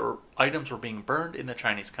reports that items were being burned in the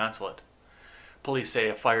Chinese consulate. Police say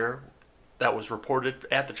a fire that was reported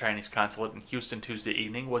at the Chinese consulate in Houston Tuesday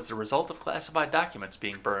evening was the result of classified documents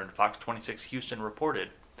being burned, Fox 26 Houston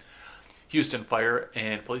reported. Houston Fire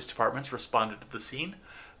and Police Departments responded to the scene,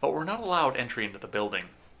 but were not allowed entry into the building.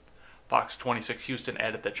 Fox 26 Houston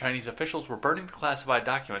added that Chinese officials were burning the classified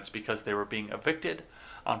documents because they were being evicted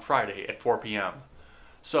on Friday at 4 p.m.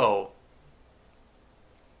 So,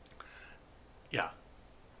 yeah.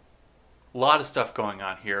 A lot of stuff going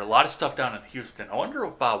on here. A lot of stuff down in Houston. I wonder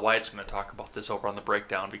if Wyatt's going to talk about this over on the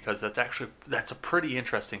breakdown, because that's a pretty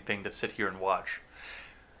interesting thing to sit here and watch.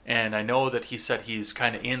 And I know that he said he's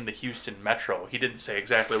kind of in the Houston metro. He didn't say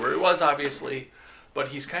exactly where he was, obviously, but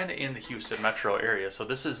he's kind of in the Houston metro area. So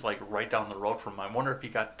this is like right down the road from him. I wonder if he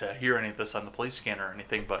got to hear any of this on the police scanner or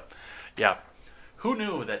anything. But yeah, who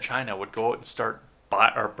knew that China would go out and start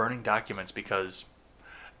burning documents because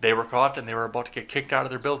they were caught and they were about to get kicked out of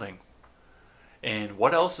their building? And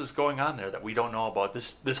what else is going on there that we don't know about?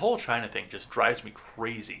 This whole China thing just drives me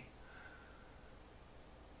crazy.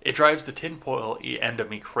 It drives the tinfoil end of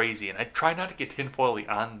me crazy. And I try not to get tinfoily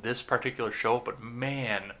on this particular show, but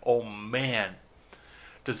man, oh man,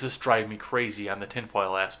 does this drive me crazy on the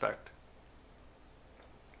tinfoil aspect.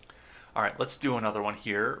 All right, let's do another one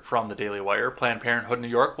here from the Daily Wire. Planned Parenthood New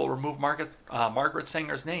York will remove Margaret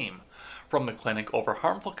Sanger's name from the clinic over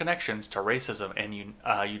harmful connections to racism and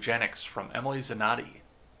eugenics, from Emily Zanotti.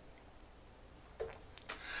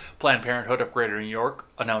 Planned Parenthood of Greater New York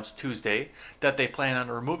announced Tuesday that they plan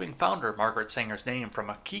on removing founder Margaret Sanger's name from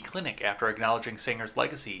a key clinic after acknowledging Sanger's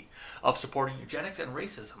legacy of supporting eugenics and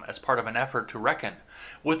racism as part of an effort to reckon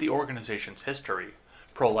with the organization's history.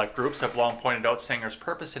 Pro-life groups have long pointed out Sanger's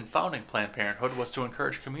purpose in founding Planned Parenthood was to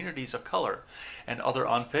encourage communities of color and other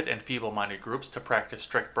unfit and feeble-minded groups to practice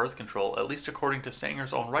strict birth control, at least according to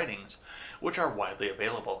Sanger's own writings, which are widely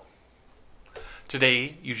available.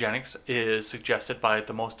 Today, eugenics is suggested by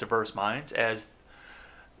the most diverse minds as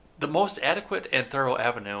the most adequate and thorough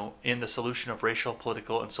avenue in the solution of racial,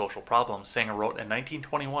 political, and social problems, Sanger wrote in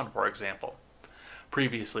 1921, for example.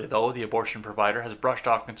 Previously, though, the abortion provider has brushed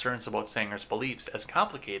off concerns about Sanger's beliefs as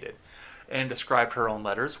complicated and described her own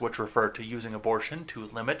letters, which referred to using abortion to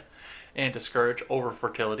limit and discourage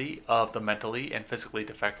overfertility of the mentally and physically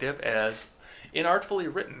defective, as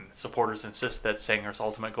inartfully written. Supporters insist that Sanger's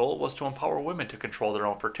ultimate goal was to empower women to control their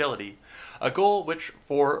own fertility, a goal which,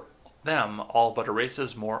 for them, all but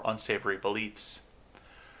erases more unsavory beliefs.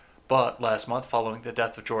 But last month, following the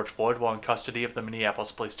death of George Floyd while in custody of the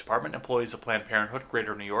Minneapolis Police Department, employees of Planned Parenthood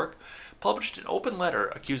Greater New York published an open letter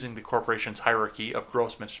accusing the corporation's hierarchy of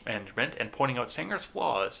gross mismanagement and pointing out Sanger's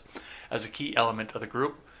flaws as a key element of the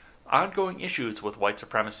group's ongoing issues with white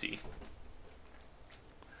supremacy.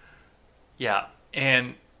 Yeah,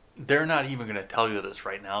 and they're not even going to tell you this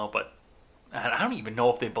right now, but I don't even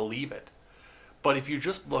know if they believe it. But if you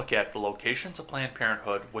just look at the locations of Planned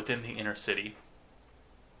Parenthood within the inner city,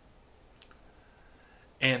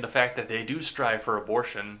 and the fact that they do strive for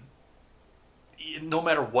abortion, no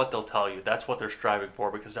matter what they'll tell you, that's what they're striving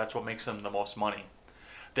for because that's what makes them the most money.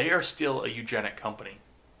 They are still a eugenic company.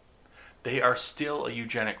 They are still a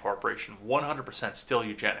eugenic corporation, 100% still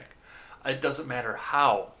eugenic. It doesn't matter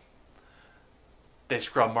how they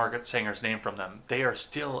scrub Margaret Sanger's name from them. They are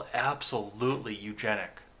still absolutely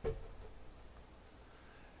eugenic.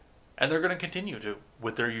 And they're going to continue to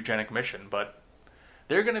with their eugenic mission, but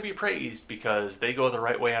they're going to be praised because they go the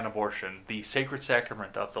right way on abortion, the sacred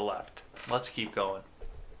sacrament of the left. Let's keep going.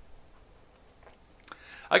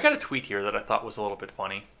 I got a tweet here that I thought was a little bit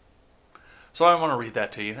funny. So I want to read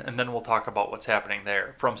that to you, and then we'll talk about what's happening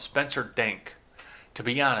there. From Spencer Dank. To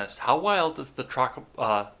be honest, how wild does the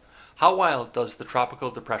Tropical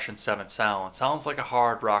Depression 7 sound? Sounds like a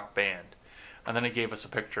hard rock band. And then he gave us a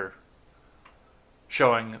picture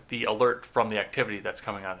showing the alert from the activity that's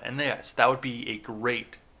coming on. And yes, that would be a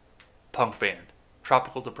great punk band.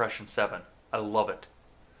 Tropical Depression 7. I love it.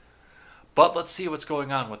 But let's see what's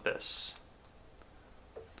going on with this.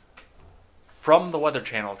 From the Weather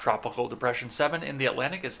Channel, Tropical Depression 7 in the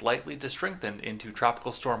Atlantic is likely to strengthen into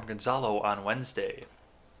Tropical Storm Gonzalo on Wednesday.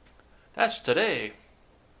 That's today.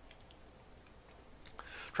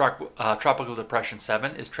 Tropical Depression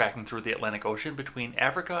 7 is tracking through the Atlantic Ocean between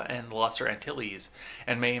Africa and the Lesser Antilles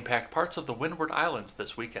and may impact parts of the Windward Islands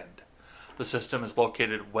this weekend. The system is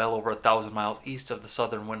located well over 1,000 miles east of the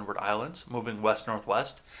southern Windward Islands, moving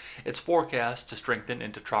west-northwest. It's forecast to strengthen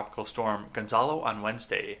into Tropical Storm Gonzalo on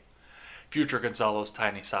Wednesday. Future Gonzalo's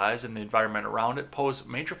tiny size and the environment around it pose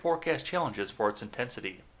major forecast challenges for its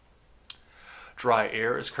intensity. Dry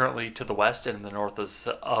air is currently to the west and in the north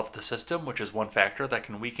of the system, which is one factor that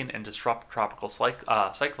can weaken and disrupt tropical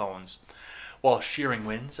cyclones. While shearing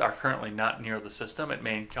winds are currently not near the system, it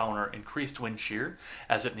may encounter increased wind shear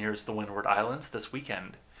as it nears the Windward Islands this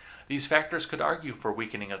weekend. These factors could argue for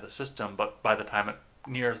weakening of the system, but by the time it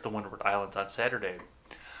nears the Windward Islands on Saturday.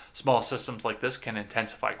 Small systems like this can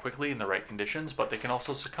intensify quickly in the right conditions, but they can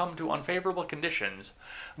also succumb to unfavorable conditions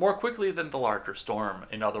more quickly than the larger storm.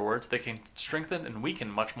 In other words, they can strengthen and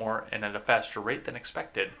weaken much more and at a faster rate than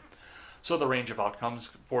expected. So the range of outcomes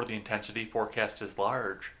for the intensity forecast is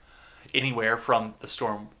large. Anywhere from the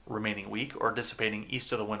storm remaining weak or dissipating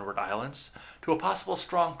east of the Windward Islands to a possible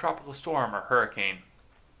strong tropical storm or hurricane.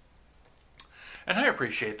 And I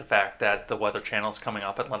appreciate the fact that the Weather Channel is coming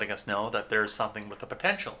up and letting us know that there's something with the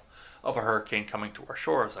potential of a hurricane coming to our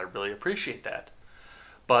shores. I really appreciate that.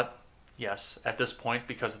 But, yes, at this point,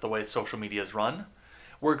 because of the way social media is run,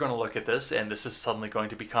 we're going to look at this, and this is suddenly going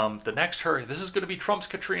to become the next hurricane. This is going to be Trump's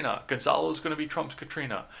Katrina. Gonzalo is going to be Trump's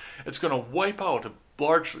Katrina. It's going to wipe out a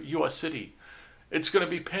large U.S. city. It's going to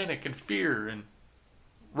be panic and fear and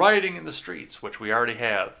rioting in the streets, which we already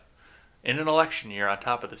have. In an election year on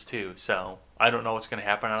top of this too, so I don't know what's going to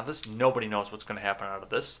happen out of this. Nobody knows what's going to happen out of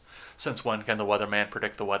this. Since when can the weatherman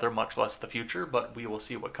predict the weather, much less the future? But we will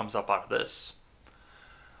see what comes up out of this.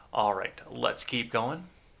 Alright, let's keep going.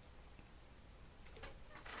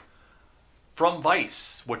 From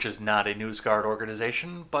Vice, which is not a NewsGuard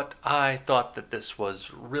organization, but I thought that this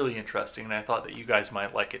was really interesting, and I thought that you guys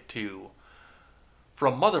might like it too.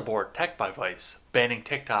 From Motherboard Tech by Vice, banning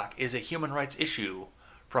TikTok is a human rights issue,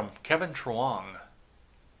 from Kevin Truong.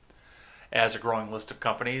 As a growing list of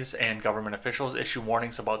companies and government officials issue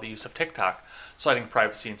warnings about the use of TikTok, citing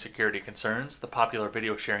privacy and security concerns, the popular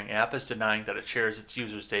video sharing app is denying that it shares its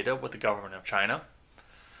users' data with the government of China.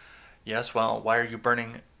 Yes, well, why are you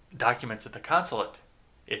burning documents at the consulate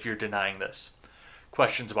if you're denying this?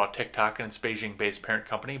 Questions about TikTok and its Beijing-based parent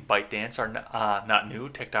company, ByteDance, are not new.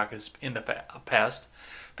 TikTok has, in the past,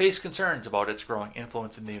 faced concerns about its growing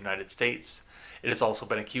influence in the United States. It has also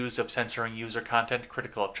been accused of censoring user content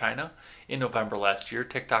critical of China. In November last year,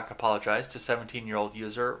 TikTok apologized to 17-year-old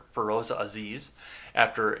user Feroza Aziz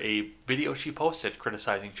after a video she posted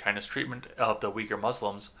criticizing China's treatment of the Uyghur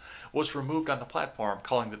Muslims was removed on the platform,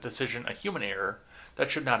 calling the decision a human error that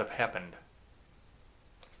should not have happened.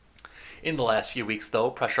 In the last few weeks,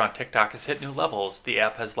 though, pressure on TikTok has hit new levels. The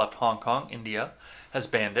app has left Hong Kong, India has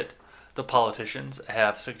banned it. The politicians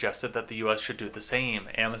have suggested that the U.S. should do the same.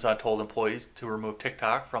 Amazon told employees to remove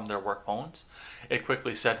TikTok from their work phones. It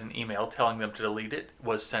quickly sent an email telling them to delete it,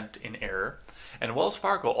 was sent in error. And Wells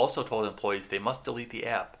Fargo also told employees they must delete the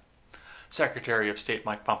app. Secretary of State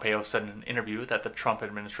Mike Pompeo said in an interview that the Trump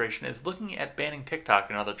administration is looking at banning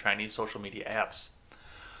TikTok and other Chinese social media apps.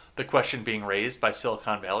 The question being raised by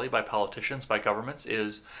Silicon Valley, by politicians, by governments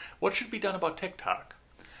is, what should be done about TikTok?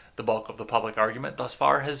 The bulk of the public argument thus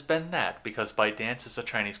far has been that because ByteDance is a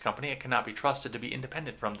Chinese company, it cannot be trusted to be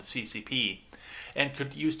independent from the CCP, and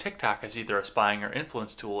could use TikTok as either a spying or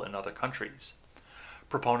influence tool in other countries.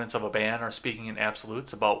 Proponents of a ban are speaking in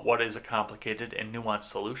absolutes about what is a complicated and nuanced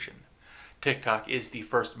solution. TikTok is the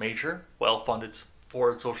first major, well-funded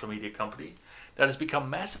foreign social media company that has become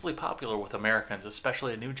massively popular with Americans,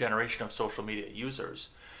 especially a new generation of social media users.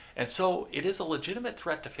 And so it is a legitimate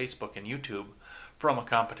threat to Facebook and YouTube. From a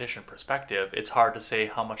competition perspective, it's hard to say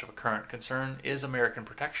how much of a current concern is American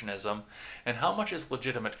protectionism, and how much is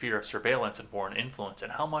legitimate fear of surveillance and foreign influence,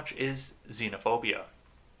 and how much is xenophobia.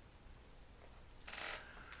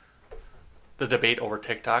 The debate over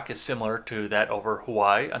TikTok is similar to that over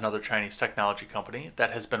Huawei, another Chinese technology company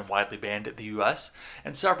that has been widely banned in the US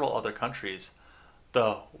and several other countries.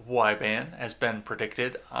 The Huawei ban has been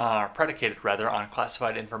predicated on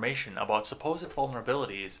classified information about supposed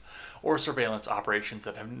vulnerabilities or surveillance operations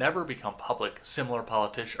that have never become public. Similarly,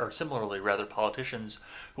 politicians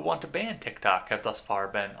who want to ban TikTok have thus far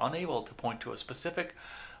been unable to point to a specific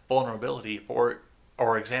vulnerability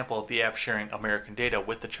or example of the app sharing American data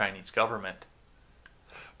with the Chinese government.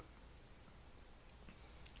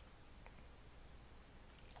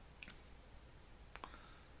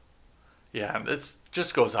 Yeah, it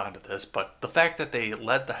just goes on to this, but the fact that they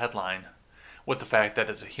led the headline with the fact that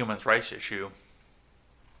it's a human rights issue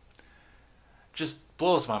just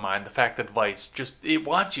blows my mind. The fact that Vice it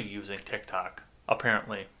wants you using TikTok,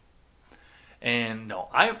 apparently. And no,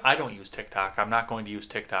 I don't use TikTok. I'm not going to use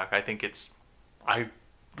TikTok. I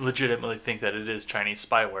legitimately think that it is Chinese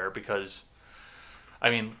spyware because, I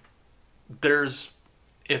mean,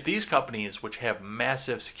 if these companies, which have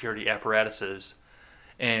massive security apparatuses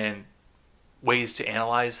and ways to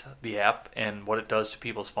analyze the app and what it does to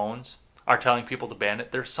people's phones, are telling people to ban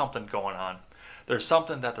it, there's something going on. There's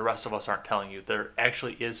something that the rest of us aren't telling you. There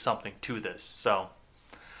actually is something to this. So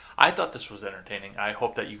I thought this was entertaining. I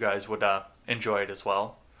hope that you guys would enjoy it as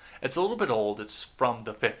well. It's a little bit old. It's from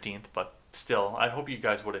the 15th, but still, I hope you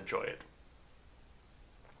guys would enjoy it.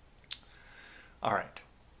 All right.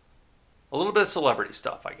 A little bit of celebrity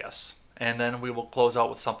stuff, I guess. And then we will close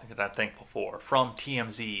out with something that I'm thankful for. From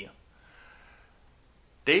TMZ.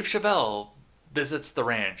 Dave Chappelle visits the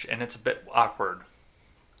ranch, and it's a bit awkward.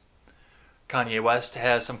 Kanye West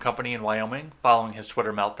has some company in Wyoming following his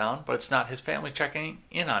Twitter meltdown, but it's not his family checking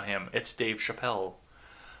in on him. It's Dave Chappelle.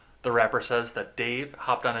 The rapper says that Dave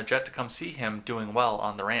hopped on a jet to come see him doing well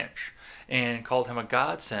on the ranch, and called him a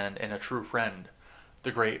godsend and a true friend.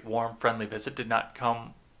 The great, warm, friendly visit did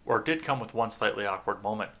come with one slightly awkward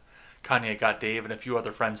moment. Kanye got Dave and a few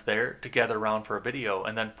other friends there to gather around for a video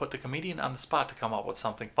and then put the comedian on the spot to come up with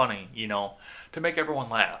something funny, to make everyone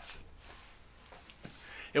laugh.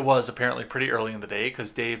 It was apparently pretty early in the day because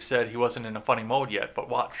Dave said he wasn't in a funny mode yet, but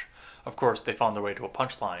watch. Of course, they found their way to a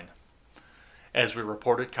punchline. As we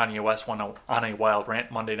reported, Kanye West went on a wild rant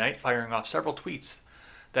Monday night, firing off several tweets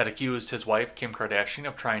that accused his wife, Kim Kardashian,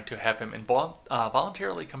 of trying to have him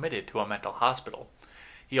voluntarily committed to a mental hospital.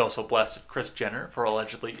 He also blasted Kris Jenner for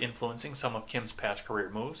allegedly influencing some of Kim's past career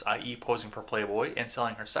moves, i.e. posing for Playboy and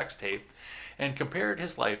selling her sex tape, and compared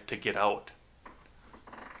his life to Get Out.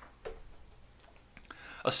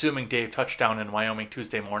 Assuming Dave touched down in Wyoming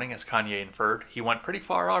Tuesday morning, as Kanye inferred, he went pretty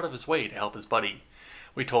far out of his way to help his buddy.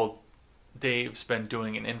 We told Dave's been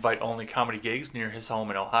doing an invite-only comedy gigs near his home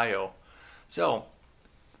in Ohio. So,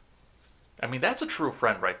 I mean, that's a true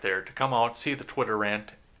friend right there. To come out, see the Twitter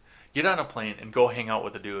rant, get on a plane, and go hang out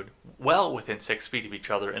with a dude well within 6 feet of each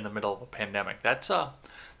other in the middle of a pandemic. That's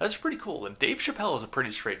pretty cool. And Dave Chappelle is a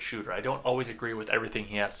pretty straight shooter. I don't always agree with everything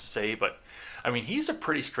he has to say, but I mean, he's a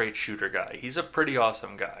pretty straight shooter guy. He's a pretty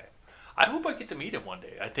awesome guy. I hope I get to meet him one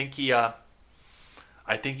day. I think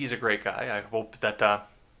he's a great guy. I hope that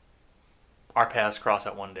our paths cross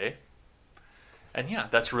at one day. And yeah,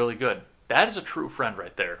 that's really good. That is a true friend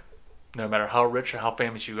right there. No matter how rich and how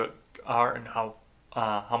famous you are and how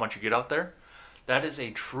much you get out there, that is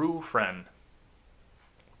a true friend.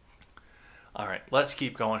 All right, let's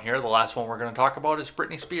keep going here. The last one we're going to talk about is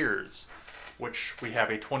Britney Spears, which we have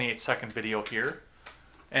a 28-second video here.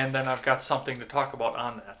 And then I've got something to talk about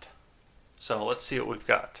on that. So let's see what we've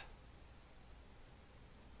got.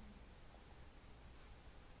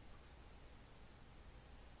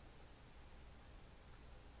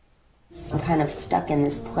 I'm kind of stuck in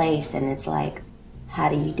this place, and it's like, how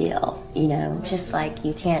do you deal? You know, just like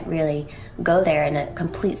you can't really go there in a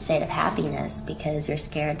complete state of happiness because you're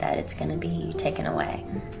scared that it's going to be taken away.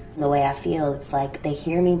 The way I feel, it's like they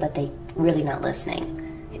hear me, but they really not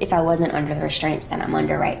listening. If I wasn't under the restraints that I'm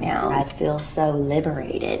under right now, I'd feel so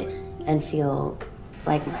liberated and feel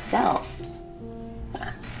like myself.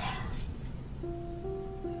 I'm sad.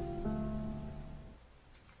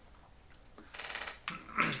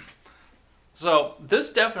 So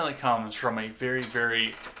this definitely comes from a very,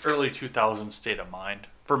 very early 2000s state of mind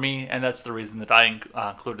for me, and that's the reason that I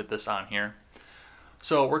included this on here.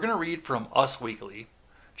 So we're going to read from Us Weekly.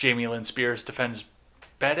 Jamie Lynn Spears defends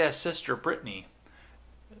badass sister Britney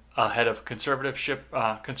ahead of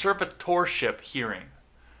conservatorship hearing.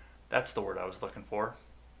 That's the word I was looking for.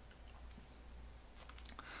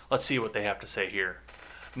 Let's see what they have to say here.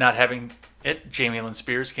 Not having it, Jamie Lynn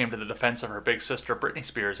Spears came to the defense of her big sister Britney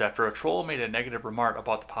Spears after a troll made a negative remark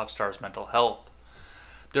about the pop star's mental health.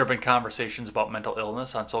 There have been conversations about mental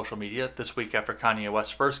illness on social media this week after Kanye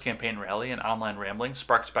West's first campaign rally and online ramblings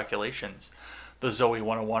sparked speculations. The Zoe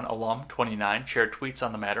 101 alum, 29, shared tweets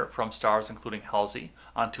on the matter from stars including Halsey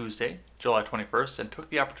on Tuesday, July 21st, and took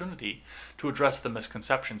the opportunity to address the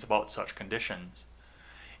misconceptions about such conditions.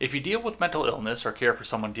 If you deal with mental illness or care for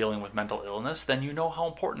someone dealing with mental illness, then you know how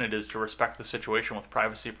important it is to respect the situation with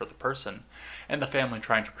privacy for the person and the family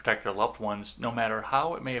trying to protect their loved ones, no matter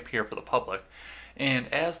how it may appear for the public.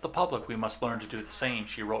 And as the public, we must learn to do the same,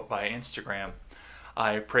 she wrote via Instagram.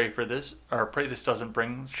 I pray this doesn't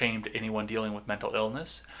bring shame to anyone dealing with mental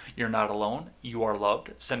illness. You're not alone. You are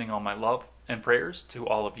loved. Sending all my love and prayers to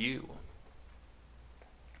all of you.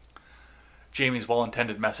 Jamie's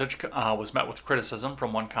well-intended message was met with criticism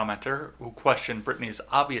from one commenter who questioned Britney's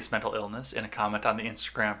obvious mental illness in a comment on the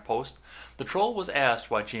Instagram post. The troll was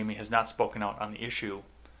asked why Jamie has not spoken out on the issue.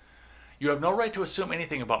 You have no right to assume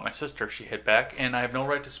anything about my sister, she hit back, and I have no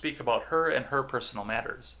right to speak about her and her personal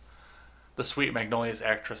matters. The Sweet Magnolias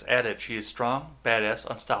actress added, she is strong, badass,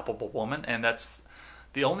 unstoppable woman, and that's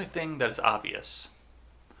the only thing that is obvious.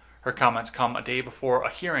 Her comments come a day before a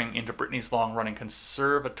hearing into Britney's long-running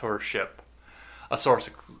conservatorship. A source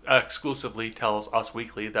exclusively tells Us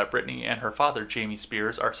Weekly that Britney and her father, Jamie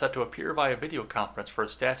Spears, are set to appear via video conference for a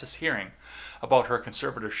status hearing about her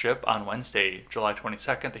conservatorship on Wednesday, July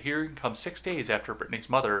 22nd. The hearing comes 6 days after Britney's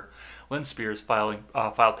mother, Lynn Spears,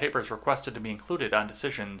 filed papers requested to be included on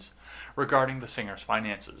decisions regarding the singer's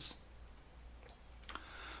finances.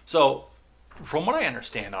 So, from what I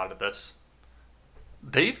understand out of this,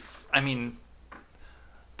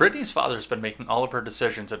 Britney's father's been making all of her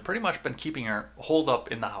decisions and pretty much been keeping her holed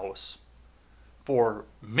up in the house for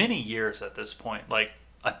many years at this point, like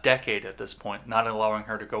a decade at this point, not allowing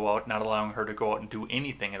her to go out, not allowing her to go out and do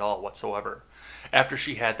anything at all whatsoever. After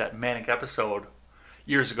she had that manic episode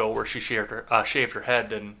years ago where she shaved her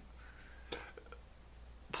head and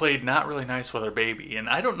played not really nice with her baby. And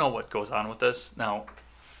I don't know what goes on with this. Now,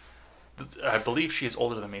 I believe she is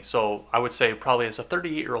older than me, so I would say probably as a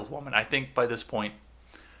 38-year-old woman, I think by this point,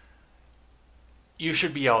 you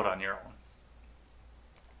should be out on your own.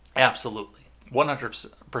 Absolutely.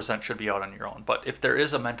 100% should be out on your own. But if there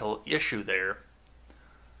is a mental issue there,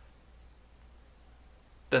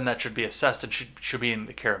 then that should be assessed and should be in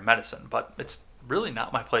the care of medicine. But it's really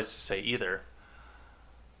not my place to say either.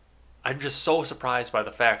 I'm just so surprised by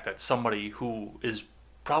the fact that somebody who is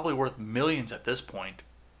probably worth millions at this point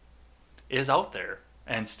is out there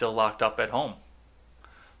and still locked up at home.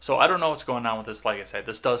 So I don't know what's going on with this. Like I said,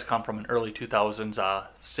 this does come from an early 2000s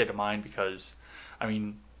state of mind because,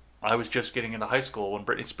 I was just getting into high school when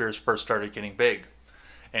Britney Spears first started getting big.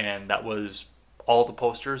 And that was all the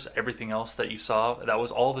posters, everything else that you saw, that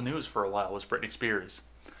was all the news for a while, was Britney Spears.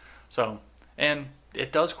 So, and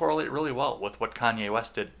it does correlate really well with what Kanye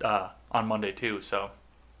West did on Monday too. So,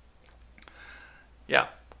 yeah,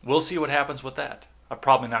 we'll see what happens with that. I'm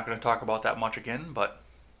probably not going to talk about that much again, but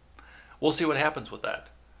we'll see what happens with that.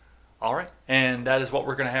 All right, and that is what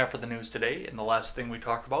we're going to have for the news today. And the last thing we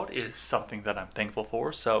talk about is something that I'm thankful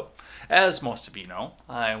for. So, as most of you know,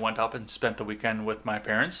 I went up and spent the weekend with my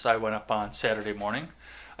parents. I went up on Saturday morning.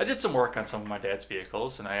 I did some work on some of my dad's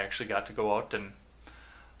vehicles, and I actually got to go out and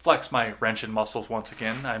flex my wrenching muscles once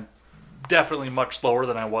again. I'm definitely much slower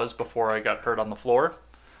than I was before I got hurt on the floor.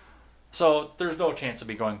 So there's no chance of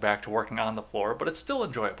me going back to working on the floor, but it's still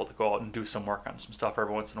enjoyable to go out and do some work on some stuff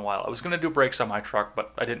every once in a while. I was going to do brakes on my truck,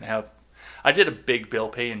 but I did a big bill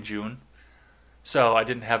pay in June, so I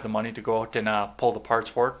didn't have the money to go out and pull the parts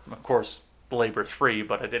for it. Of course, the labor is free,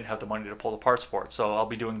 but I didn't have the money to pull the parts for it, so I'll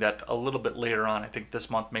be doing that a little bit later on, I think this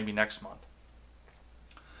month, maybe next month.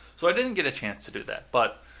 So I didn't get a chance to do that,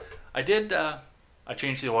 but I did, I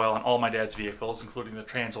changed the oil on all my dad's vehicles, including the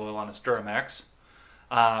trans oil on his Duramax.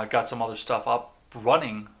 Got some other stuff up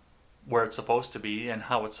running where it's supposed to be and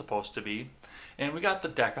how it's supposed to be. And we got the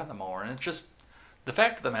deck on the mower. And it's just the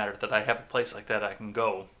fact of the matter that I have a place like that I can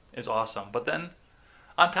go is awesome. But then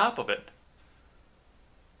on top of it,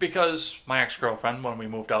 because my ex-girlfriend, when we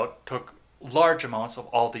moved out, took large amounts of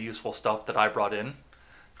all the useful stuff that I brought in,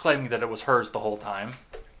 claiming that it was hers the whole time.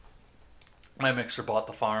 My mixer bought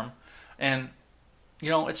the farm. And,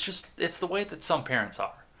 it's the way that some parents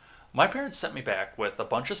are. My parents sent me back with a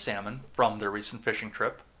bunch of salmon from their recent fishing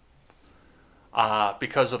trip.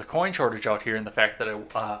 Because of the coin shortage out here and the fact that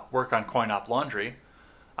I work on coin-op laundry,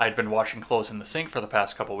 I'd been washing clothes in the sink for the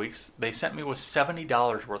past couple weeks. They sent me with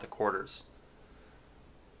 $70 worth of quarters,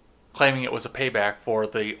 claiming it was a payback for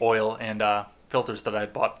the oil and filters that I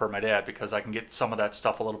had bought for my dad, because I can get some of that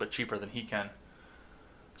stuff a little bit cheaper than he can.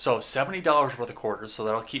 So $70 worth of quarters, so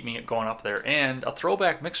that'll keep me going up there. And a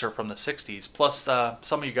throwback mixer from the 60s. Plus,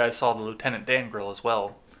 some of you guys saw the Lieutenant Dan grill as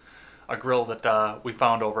well. A grill that we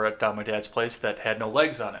found over at my dad's place that had no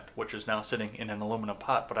legs on it, which is now sitting in an aluminum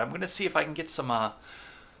pot. But I'm going to see if I can get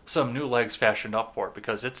some new legs fashioned up for it,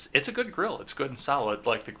 because it's a good grill. It's good and solid.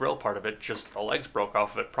 Like the grill part of it, just the legs broke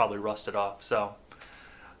off of it, probably rusted off. So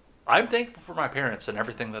I'm thankful for my parents and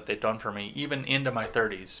everything that they've done for me, even into my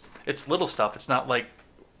 30s. It's little stuff. It's not like,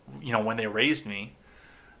 when they raised me,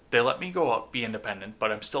 they let me go out, be independent,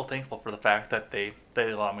 but I'm still thankful for the fact that they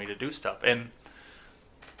allow me to do stuff. And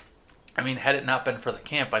I mean, had it not been for the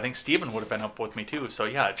camp, I think Steven would have been up with me too. So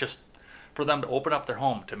yeah, just for them to open up their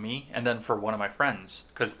home to me and then for one of my friends,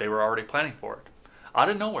 because they were already planning for it, out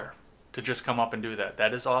of nowhere, to just come up and do that.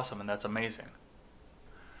 That is awesome, and that's amazing.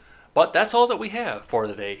 But that's all that we have for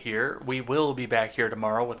the day here. We will be back here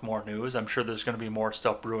tomorrow with more news. I'm sure there's going to be more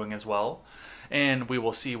stuff brewing as well. And we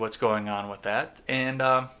will see what's going on with that. And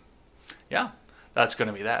yeah, that's going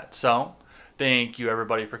to be that. So thank you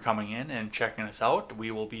everybody for coming in and checking us out. We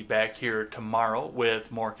will be back here tomorrow with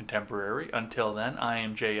more Contemporary. Until then, I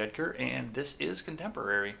am Jay Edgar, and this is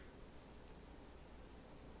Contemporary.